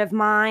she had of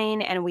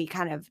mine, and we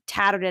kind of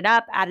tattered it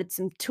up, added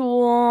some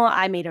tulle.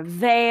 I made a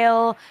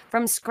veil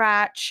from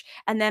scratch,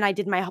 and then I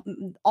did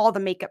all the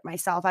makeup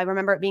myself. I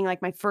remember it being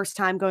like my first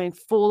time going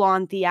full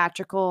on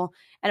theatrical,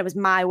 and it was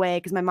my way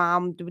because my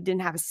mom didn't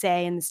have a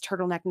say in this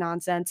turtleneck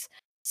nonsense.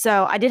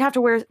 So I did have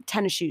to wear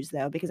tennis shoes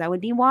though, because I would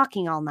be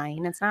walking all night,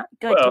 and it's not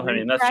good. to Well, I wear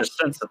mean, that's dress just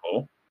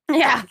sensible.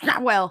 Yeah,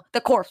 well,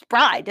 the corpse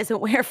bride doesn't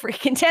wear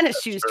freaking tennis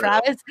shoes, true.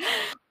 Travis.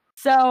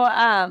 So,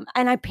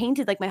 and I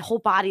painted like my whole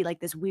body like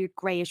this weird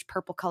grayish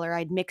purple color.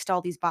 I'd mixed all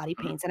these body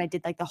paints and I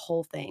did like the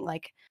whole thing.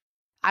 Like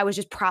I was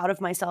just proud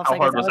of myself. How So I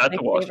guess hard was that that was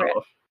to my wash favorite.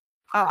 off?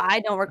 Oh, I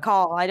don't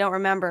recall. I don't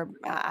remember.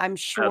 I'm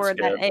sure That's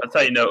good. that That's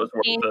how you know it was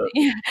worth stained-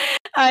 it.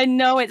 I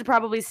know it's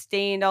probably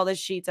stained all the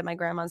sheets at my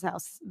grandma's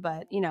house,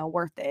 but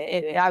worth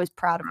it. I was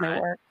proud of my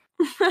Right. work.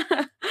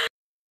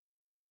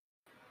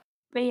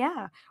 But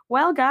yeah,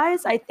 well,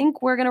 guys, I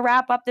think we're gonna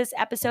wrap up this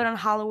episode on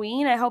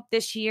Halloween. I hope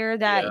this year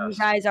that you Yes.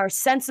 guys are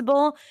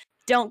sensible.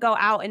 Don't go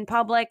out in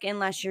public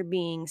unless you're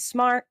being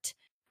smart.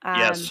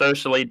 Yes,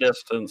 socially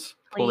distance,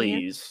 please.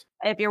 please.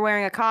 If you're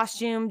wearing a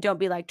costume, don't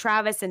be like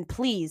Travis, and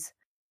please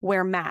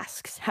wear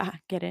masks.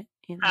 Get it?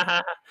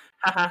 Because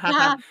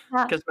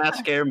masks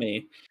scare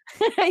me.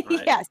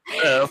 Yes.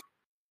 So,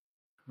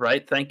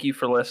 right. Thank you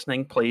for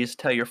listening. Please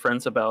tell your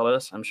friends about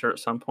us. I'm sure at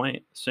some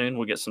point soon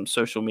we'll get some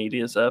social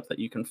medias up that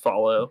you can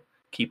follow,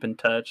 keep in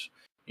touch,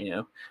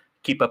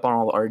 keep up on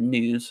all our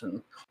news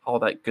and all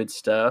that good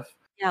stuff.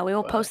 Yeah, we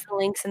will post the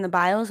links in the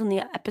bios when the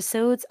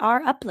episodes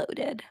are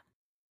uploaded.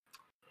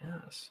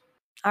 Yes.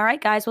 All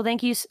right, guys. Well,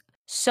 thank you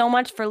so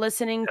much for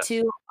listening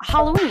to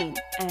Halloween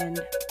and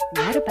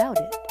What About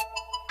It?